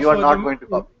 one You of are not going to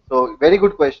copy. So very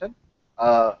good question.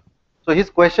 So his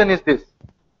question is this: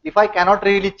 if I cannot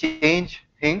really change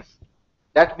things,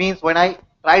 that means when I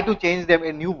try to change them,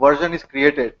 a new version is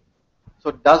created.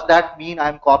 So does that mean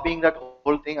I'm copying that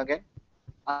whole thing again?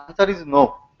 Answer is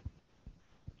no.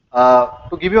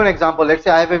 To give you an example, let's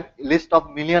say I have a list of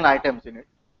million items in it,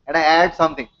 and I add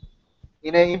something.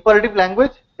 In an imperative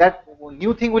language, that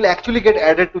new thing will actually get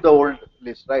added to the old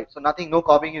list, right? So nothing, no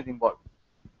copying is involved.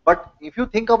 But if you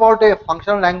think about a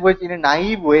functional language in a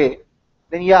naive way,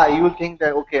 then yeah, you will think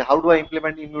that, okay, how do I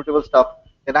implement immutable stuff?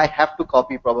 Then I have to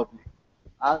copy probably.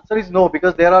 Answer is no,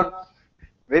 because there are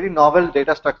very novel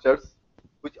data structures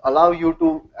which allow you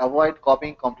to avoid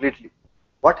copying completely.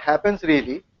 What happens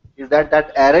really is that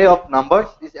that array of numbers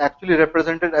is actually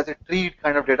represented as a tree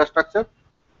kind of data structure,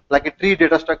 like a tree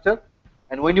data structure.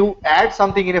 And when you add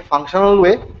something in a functional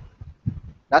way,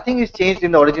 nothing is changed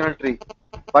in the original tree,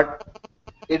 but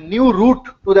a new root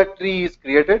to that tree is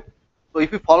created. So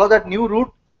if you follow that new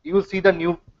root, you will see the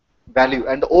new value,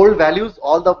 and the old values,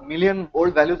 all the million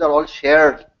old values are all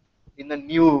shared in the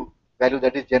new value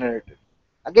that is generated.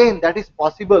 Again, that is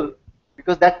possible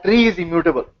because that tree is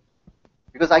immutable,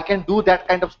 because I can do that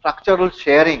kind of structural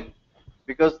sharing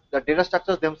because the data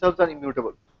structures themselves are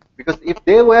immutable. Because if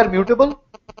they were mutable,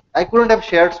 I couldn't have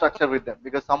shared structure with them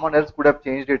because someone else could have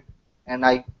changed it and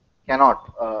I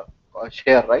cannot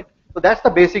share, right? So that's the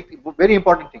basic, very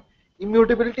important thing.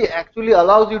 Immutability actually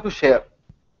allows you to share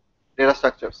data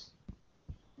structures.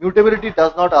 Mutability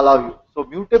does not allow you. So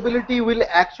mutability will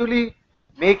actually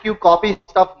make you copy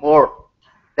stuff more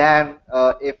than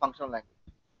a functional language.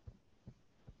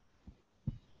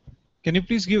 Can you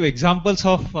please give examples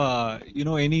of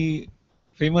any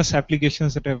famous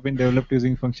applications that have been developed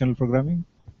using functional programming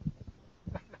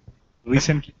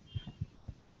recently?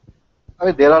 I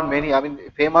mean, there are many. I mean,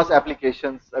 famous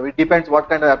applications. I mean, it depends what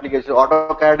kind of application.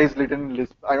 AutoCAD is written in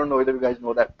Lisp. I don't know whether you guys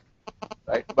know that,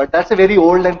 right? But that's a very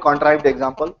old and contrived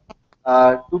example.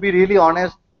 To be really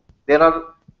honest, there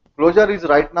are Clojure is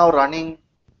right now running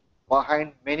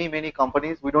behind many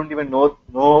companies. We don't even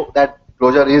know that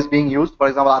Clojure is being used. For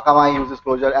example, Akamai uses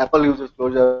Clojure, Apple uses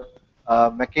Clojure,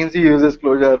 McKinsey uses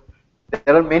Clojure.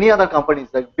 There are many other companies,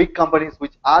 like big companies,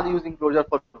 which are using Clojure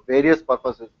for various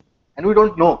purposes, and we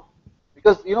don't know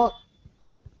because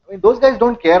I mean, those guys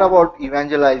don't care about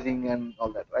evangelizing and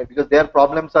all that, right? Because their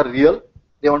problems are real.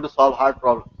 They want to solve hard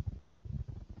problems.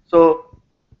 So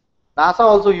NASA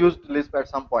also used Lisp at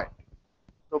some point.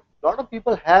 So a lot of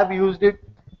people have used it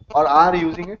or are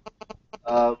using it.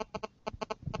 Uh,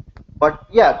 but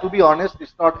yeah, to be honest,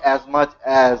 it's not as much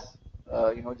as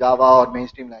Java or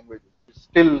mainstream languages. It's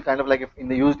still kind of like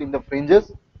used in the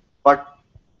fringes. But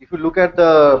if you look at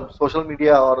the social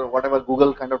media or whatever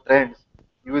Google kind of trends,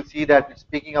 you will see that it's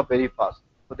picking up very fast.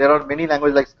 So there are many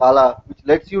languages like Scala, which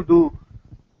lets you do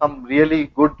some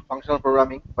really good functional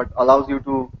programming, but allows you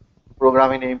to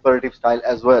program in an imperative style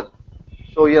as well.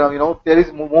 So there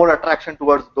is more attraction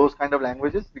towards those kind of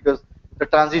languages because the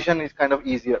transition is kind of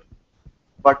easier.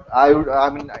 But I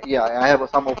mean, yeah, I have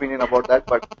some opinion about that,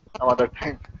 but some other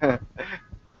time.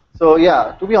 So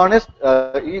yeah, to be honest,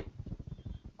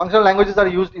 functional languages are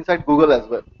used inside Google as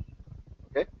well.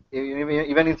 Okay,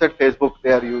 even inside Facebook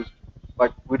they are used,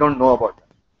 but we don't know about them.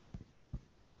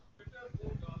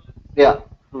 Yeah,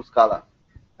 through Scala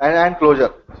and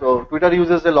Clojure. So Twitter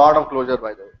uses a lot of Clojure,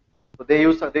 by the way.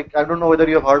 So I don't know whether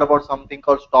you have heard about something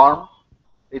called Storm.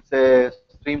 It's a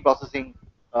stream processing,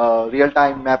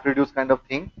 real-time MapReduce kind of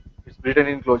thing. It's written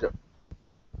in Clojure.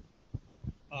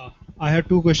 I have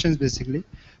two questions basically.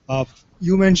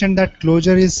 You mentioned that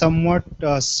Clojure is somewhat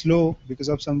slow because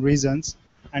of some reasons,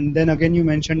 and then again you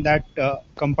mentioned that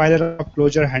compiler of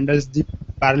Clojure handles the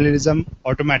parallelism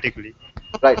automatically.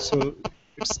 Right. So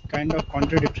it's kind of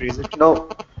contradictory, is it? No.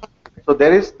 So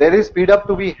there is speed up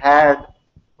to be had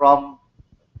from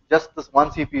just this one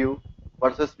CPU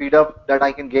versus speed up that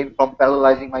I can gain from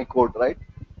parallelizing my code, right?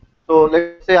 So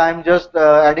let's say I'm just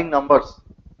adding numbers.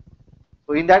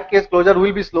 So in that case, Clojure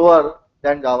will be slower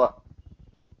than Java,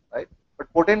 right?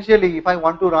 But potentially, if I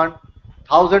want to run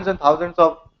thousands and thousands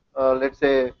of, let's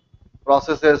say,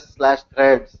 processes slash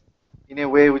threads in a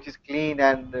way which is clean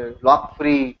and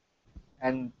lock-free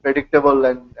and predictable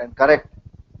and correct,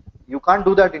 you can't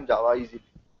do that in Java easily.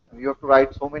 You have to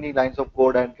write so many lines of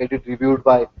code and get it reviewed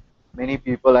by many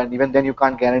people, and even then you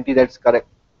can't guarantee that's correct.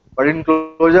 But in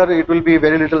Clojure, it will be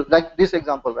very little, like this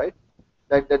example, right?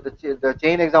 Like the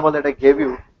chain example that I gave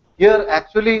you. Here,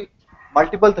 actually,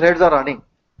 multiple threads are running,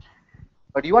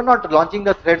 but you are not launching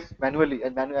the threads manually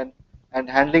and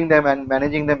handling them and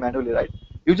managing them manually, right?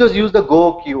 You just use the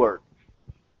go keyword.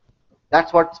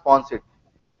 That's what spawns it,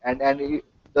 and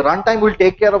the runtime will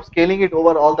take care of scaling it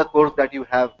over all the cores that you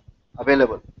have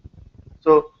available.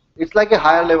 So it's like a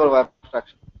higher level of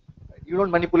abstraction. You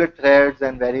don't manipulate threads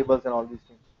and variables and all these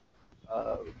things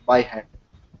by hand.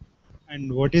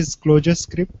 And what is Clojure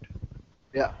script?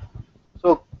 Yeah.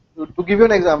 So to give you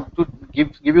an example, to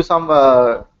give you some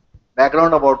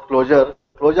background about Clojure,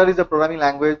 Clojure is a programming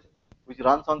language which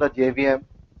runs on the JVM.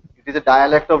 It is a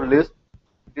dialect of Lisp.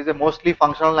 It is a mostly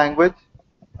functional language.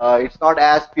 It's not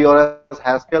as pure as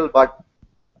Haskell, but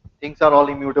things are all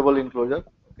immutable in Clojure.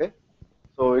 Okay.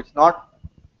 So it's not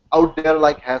out there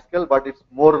like Haskell, but it's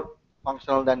more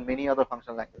functional than many other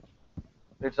functional languages.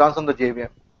 It runs on the JVM.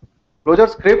 Clojure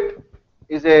script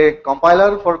is a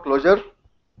compiler for Clojure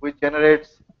which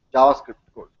generates JavaScript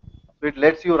code. So it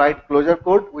lets you write Clojure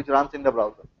code which runs in the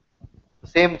browser. The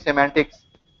same semantics,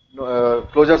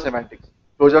 Clojure semantics,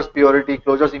 Clojure's purity,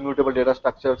 Clojure's immutable data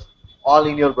structures, all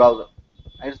in your browser.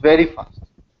 And it's very fast.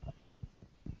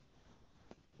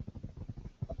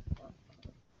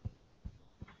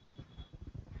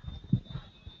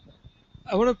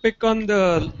 I want to pick on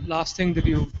the last thing that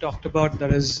you talked about.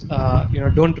 That is,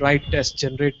 don't write tests,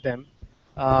 generate them.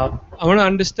 I want to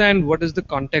understand what is the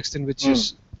context in which you're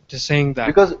just saying that.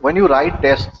 Because when you write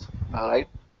tests, right?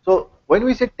 So when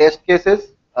we say test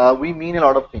cases, we mean a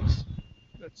lot of things.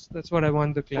 That's what I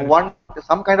want to clarify. One,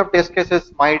 some kind of test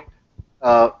cases might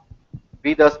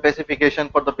be the specification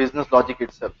for the business logic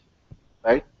itself,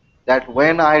 right? That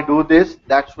when I do this,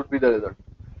 that should be the result.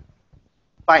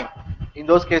 Fine. In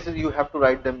those cases, you have to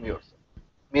write them yourself,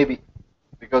 maybe,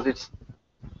 because it's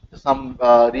some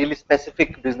really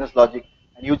specific business logic,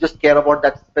 and you just care about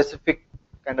that specific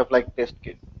kind of like test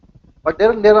case. But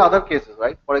there are other cases,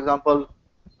 right? For example,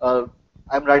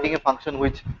 I'm writing a function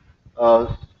which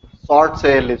sorts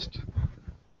a list.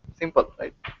 Simple,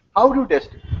 right? How do you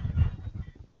test it?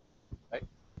 Right?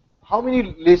 How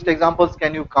many list examples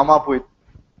can you come up with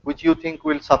which you think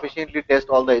will sufficiently test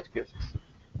all the edge cases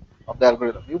of the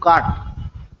algorithm? You can't,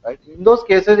 right? In those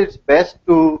cases, it's best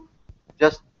to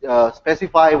just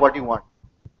specify what you want.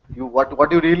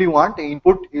 What you really want,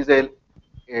 input is a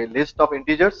list of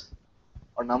integers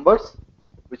or numbers,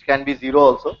 which can be 0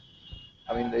 also.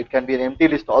 I mean, it can be an empty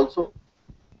list also.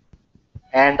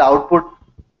 And output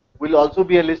will also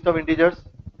be a list of integers.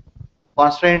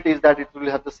 Constraint is that it will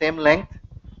have the same length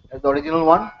as the original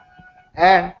one,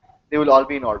 and they will all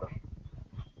be in order.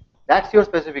 That's your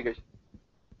specification,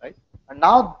 right? And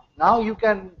now you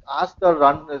can ask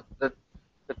the the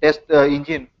test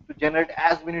engine to generate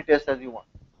as many tests as you want.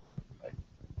 Right?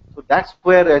 So that's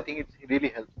where I think it really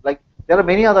helps. Like there are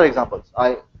many other examples.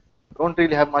 I don't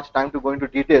really have much time to go into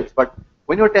details, but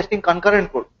when you're testing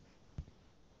concurrent code,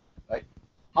 right?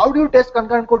 How do you test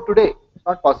concurrent code today? It's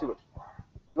not possible.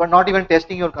 You are not even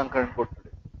testing your concurrent code today.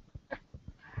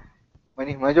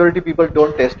 Majority people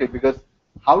don't test it because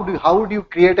how would you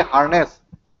create a harness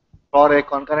for a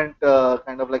concurrent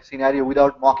kind of like scenario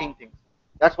without mocking things?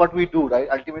 That's what we do, right?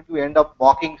 Ultimately, we end up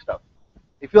mocking stuff.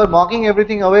 If you are mocking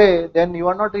everything away, then you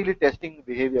are not really testing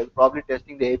behavior. Probably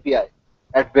testing the API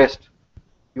at best.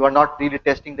 You are not really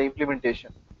testing the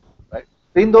implementation, right?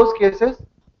 So in those cases,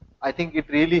 I think it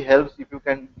really helps if you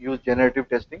can use generative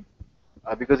testing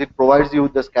because it provides you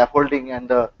the scaffolding and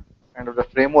the kind of the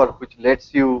framework which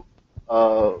lets you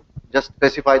just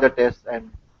specify the test and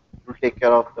it will take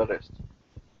care of the rest.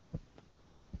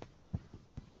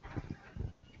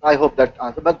 I hope that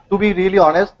answers. But to be really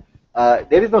honest,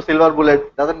 there is no silver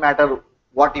bullet. Doesn't matter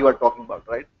what you are talking about,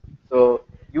 right? So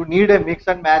you need a mix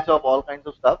and match of all kinds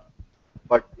of stuff.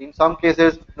 But in some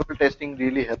cases, manual testing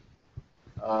really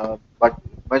helps. But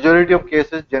majority of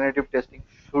cases, generative testing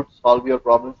should solve your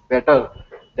problems better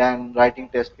than writing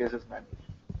test cases manually.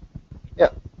 Yeah.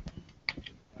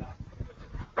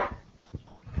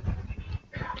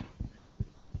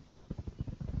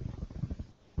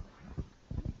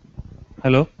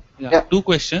 Hello. Yeah, Yeah. two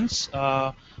questions.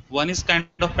 One is kind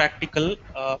of practical.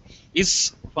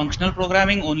 Is functional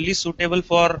programming only suitable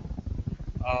for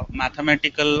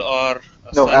mathematical or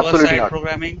No, absolutely server-side not.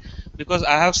 programming? Because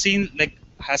I have seen like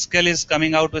Haskell is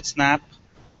coming out with Snap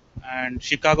and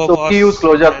Chicago So we use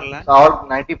for Clojure. Erlang. Our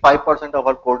 95% of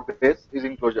our code base is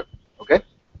in Clojure. Okay.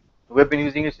 We've been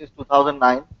using it since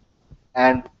 2009,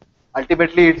 and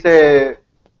ultimately it's a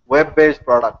web-based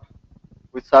product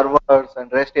with servers and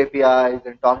REST APIs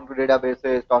and talking to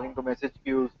databases, talking to message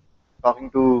queues, talking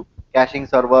to caching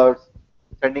servers,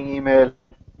 sending email,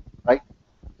 right?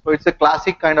 So it's a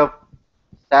classic kind of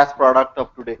SaaS product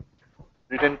of today,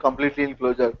 written completely in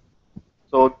Clojure.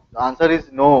 So the answer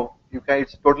is no. You can.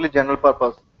 It's totally general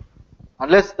purpose,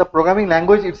 unless the programming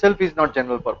language itself is not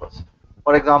general purpose.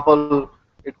 For example,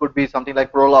 it could be something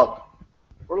like Prolog.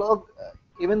 Prolog,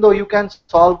 even though you can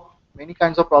solve many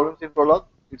kinds of problems in Prolog,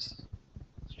 it's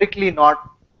strictly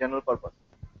not general purpose.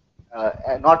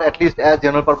 Not at least as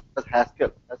general purpose as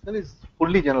Haskell. Haskell is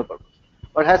fully general purpose.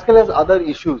 But Haskell has other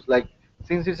issues, like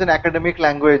since it's an academic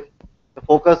language, the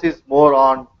focus is more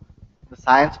on the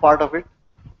science part of it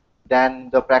than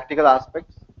the practical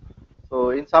aspects.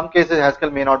 So in some cases,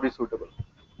 Haskell may not be suitable.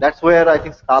 That's where I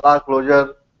think Scala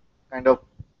Clojure kind of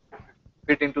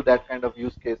fit into that kind of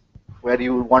use case, where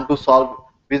you want to solve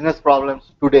business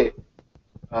problems today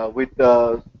with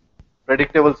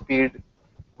predictable speed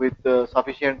with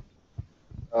sufficient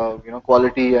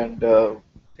quality and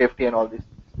safety and all this.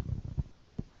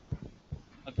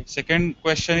 Okay. Second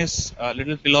question is a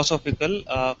little philosophical.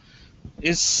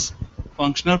 Is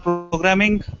functional programming?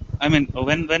 I mean,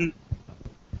 when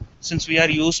since we are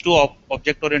used to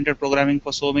object-oriented programming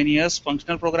for so many years,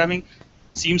 functional programming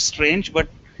seems strange. But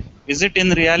is it in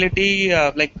reality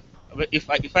like if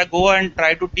I go and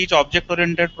try to teach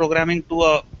object-oriented programming to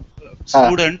a Ah,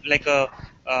 student like a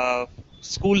uh,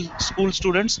 school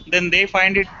students, then they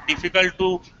find it difficult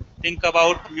to think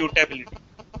about mutability.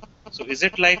 So is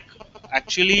it like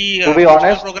actually to be functional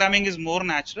honest, programming is more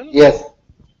natural? yes,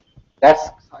 that's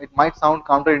it might sound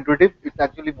counterintuitive. It's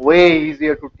actually way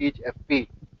easier to teach FP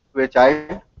to a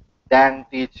child than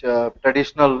teach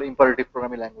traditional imperative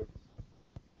programming languages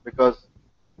because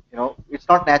it's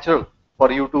not natural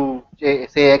for you to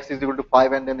say x is equal to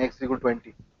 5 and then x is equal to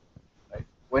 20, right?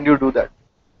 When you do that,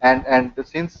 and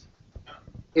since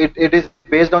it is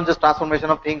based on just transformation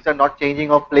of things and not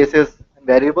changing of places and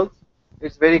variables,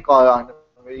 it's very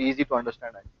easy to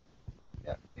understand.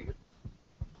 Yeah, take it.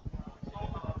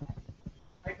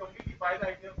 I completely buy the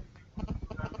idea of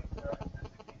programming and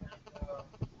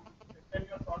extend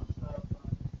your thoughts.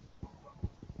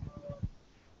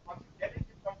 Once you get it,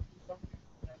 it comes to something.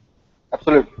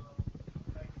 Absolutely,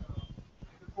 Like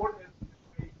the code is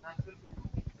very natural to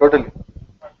you. totally. When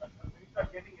you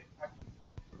start getting it, actually.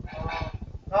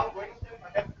 Now going a step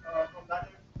ahead from that,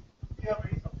 it be a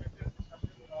very subjective discussion.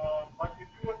 But if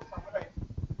you were to summarize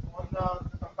on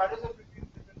the comparison between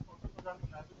different functional programming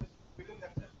languages within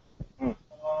themselves, Hmm.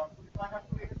 so if I have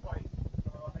to make a choice,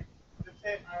 like let's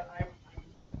say I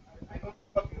know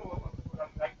nothing about functional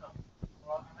programming right now,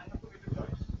 and I have to make a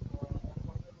choice on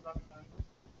functional programming language.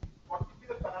 What would be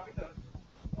the parameters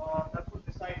that would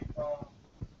decide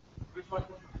which one to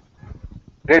choose?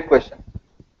 Great question.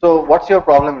 So, what's your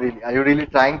problem really? Are you really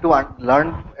trying to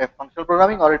learn a functional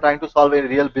programming, or are you trying to solve a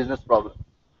real business problem?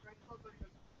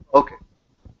 Okay.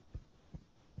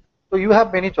 So you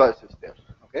have many choices there.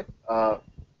 Okay.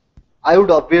 I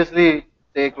would obviously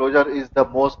say Clojure is the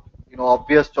most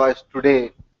obvious choice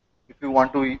today if you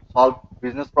want to solve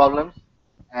business problems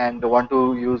and want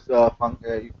to use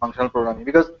functional programming.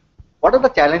 Because what are the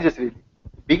challenges really?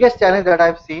 Biggest challenge that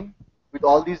I've seen with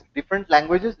all these different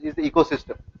languages is the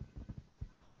ecosystem.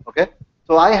 Okay.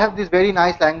 So I have this very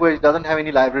nice language doesn't have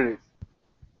any libraries.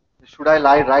 Should I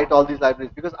write all these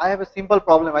libraries? Because I have a simple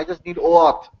problem. I just need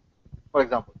OAuth, for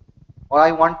example, or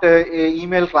I want a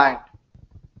email client,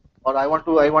 or I want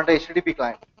a HTTP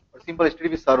client or simple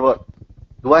HTTP server.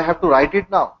 Do I have to write it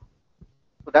now?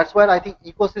 So that's where I think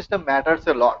ecosystem matters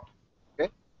a lot. Okay,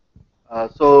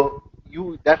 so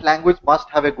that language must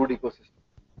have a good ecosystem.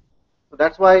 So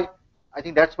that's why I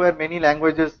think that's where many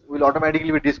languages will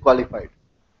automatically be disqualified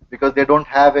because they don't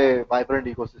have a vibrant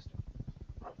ecosystem.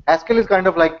 Haskell is kind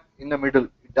of like in the middle.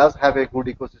 It does have a good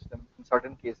ecosystem in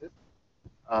certain cases,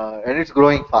 and it's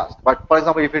growing fast. But for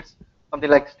example, if it's something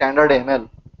like standard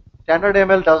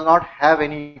ML does not have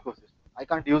any ecosystem. I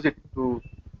can't use it to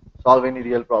solve any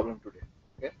real problem today.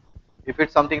 Okay? If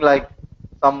it's something like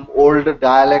some old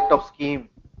dialect of scheme,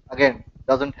 again,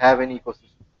 doesn't have any ecosystem.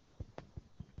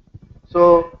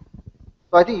 So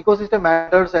I think ecosystem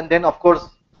matters, and then of course,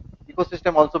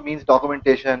 ecosystem also means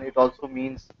documentation. It also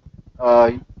means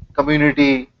uh,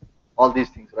 community, all these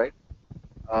things, right?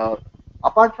 Uh,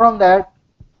 Apart from that,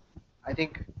 I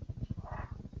think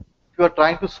if you are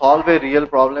trying to solve a real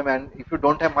problem and if you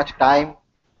don't have much time,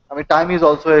 I mean, time is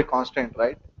also a constant,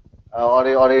 right? Or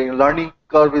a learning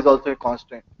curve is also a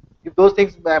constant. If those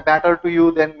things matter to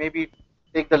you, then maybe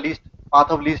take the least path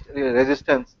of least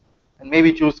resistance and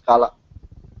maybe choose Scala.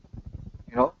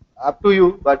 Up to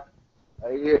you, but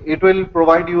it will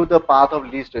provide you the path of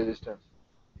least resistance.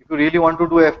 If you really want to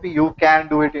do FP, you can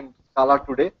do it in Scala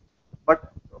today,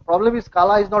 but problem is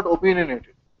Scala is not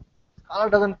opinionated.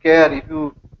 Scala doesn't care if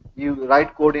you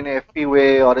write code in a FP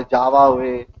way or a Java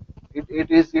way.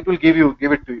 It will give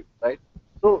it to you, right?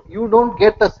 So you don't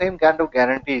get the same kind of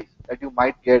guarantees that you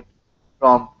might get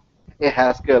from a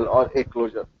Haskell or a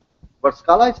Clojure. But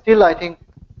Scala is still, I think,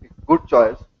 a good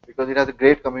choice because it has a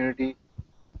great community.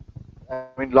 I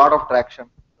mean, lot of traction,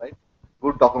 right?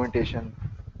 Good documentation,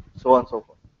 so on and so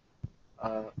forth.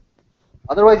 Uh,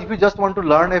 Otherwise, if you just want to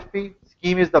learn FP,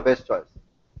 Scheme is the best choice.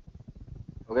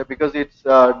 Okay, because it's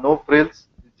no frills,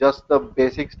 it's just the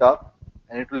basic stuff,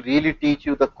 and it will really teach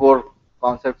you the core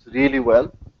concepts really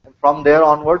well. And from there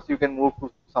onwards, you can move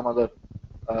to some other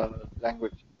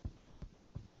language.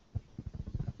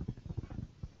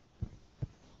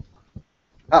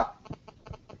 Ah,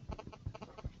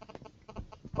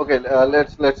 okay.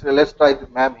 Let's try the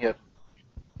ma'am here.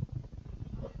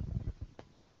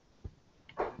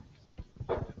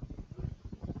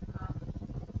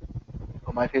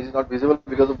 face is not visible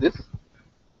because of this.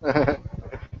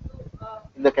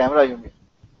 In the camera, you mean?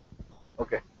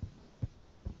 Okay.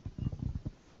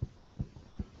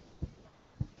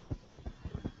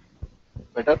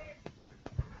 Better?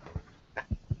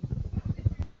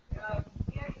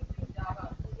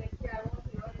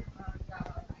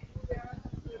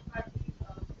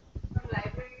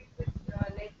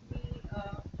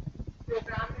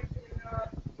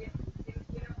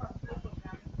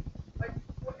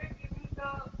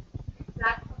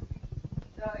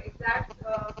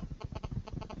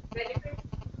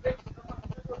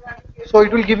 So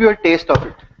it will give you a taste of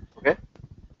it. Okay.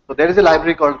 So there is a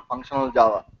library called Functional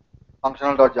Java,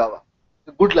 functional.java. It's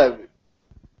a good library,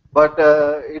 but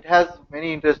it has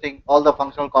many interesting, all the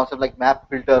functional concepts like map,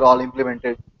 filter, all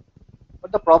implemented.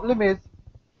 But the problem is,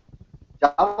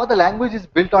 Java, the language is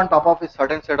built on top of a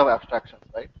certain set of abstractions,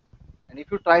 right? And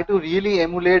if you try to really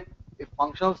emulate a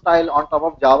functional style on top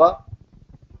of Java,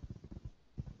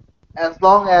 as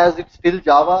long as it's still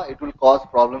Java, it will cause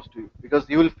problems to you because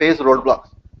you will face roadblocks.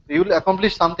 So you will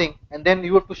accomplish something, and then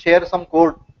you have to share some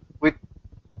code with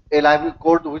a library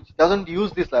code which doesn't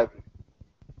use this library.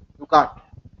 You can't,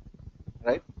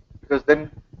 right? Because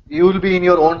then you will be in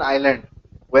your own island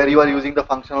where you are using the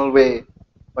functional way,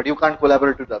 but you can't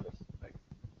collaborate with others. Right?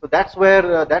 So that's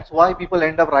why people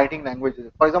end up writing languages.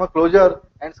 For example, Clojure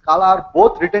and Scala are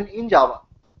both written in Java.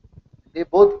 They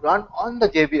both run on the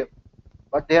JVM,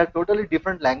 but they are totally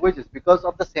different languages because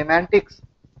of the semantics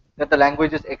that the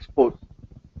languages expose.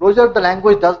 Clojure, the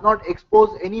language does not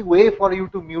expose any way for you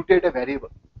to mutate a variable,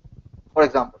 for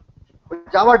example.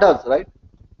 But Java does, right?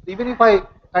 Even if I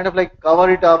kind of like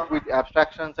cover it up with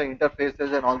abstractions and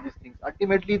interfaces and all these things,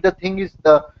 ultimately the thing is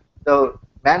the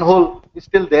manhole is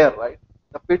still there, right?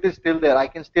 The pit is still there. I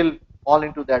can still fall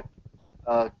into that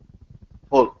uh,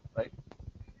 hole, right?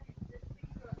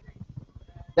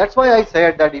 That's why I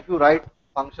said that if you write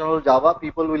functional Java,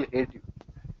 people will hate you,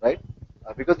 right?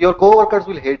 Because your coworkers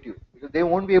will hate you because they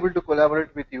won't be able to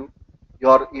collaborate with you.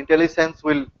 Your intelligence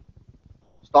will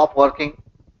stop working,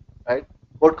 right?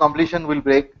 Code completion will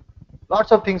break.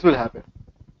 Lots of things will happen,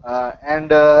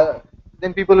 and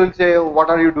then people will say, "What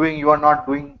are you doing? You are not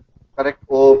doing correct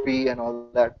OOP and all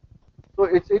that." So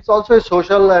it's also a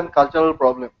social and cultural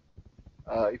problem.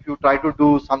 If you try to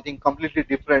do something completely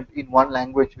different in one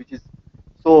language, which is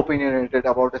so opinionated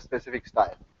about a specific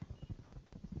style.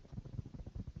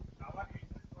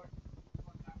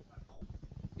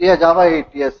 Yeah, Java 8,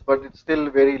 yes, but it's still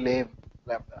very lame,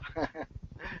 Lambda.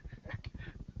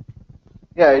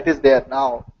 Yeah, it is there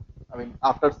now. I mean,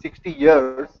 after 60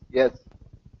 years, yes.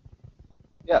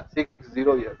 Yeah, 60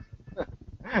 years.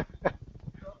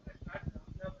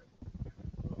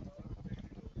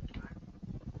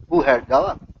 Who had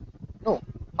Java? No.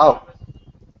 How?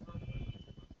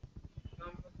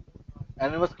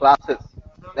 Anonymous classes.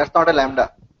 That's not a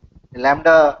Lambda. A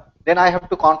Lambda, then I have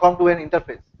to conform to an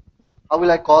interface. How will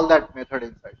I call that method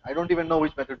inside? I don't even know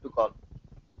which method to call.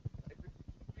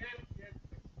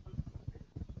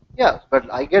 Yeah,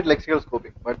 but I get lexical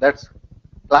scoping, but that's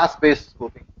class-based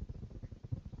scoping.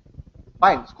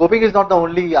 Fine, scoping is not the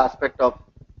only aspect of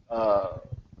uh,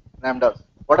 lambdas.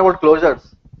 What about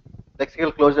closures?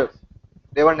 Lexical closures.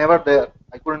 They were never there.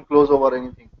 I couldn't close over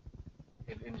anything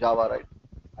in Java, right?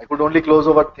 I could only close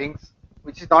over things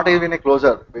which is not even a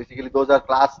closure. Basically, those are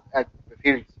class at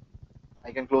fields.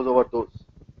 I can close over those.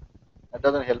 That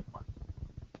doesn't help much.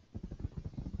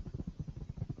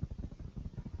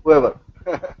 Whoever.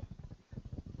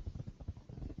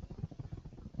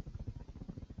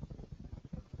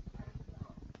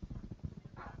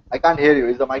 I can't hear you.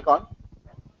 Is the mic on?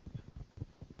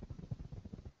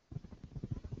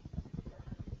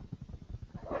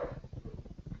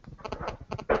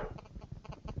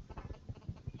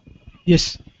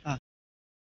 Yes.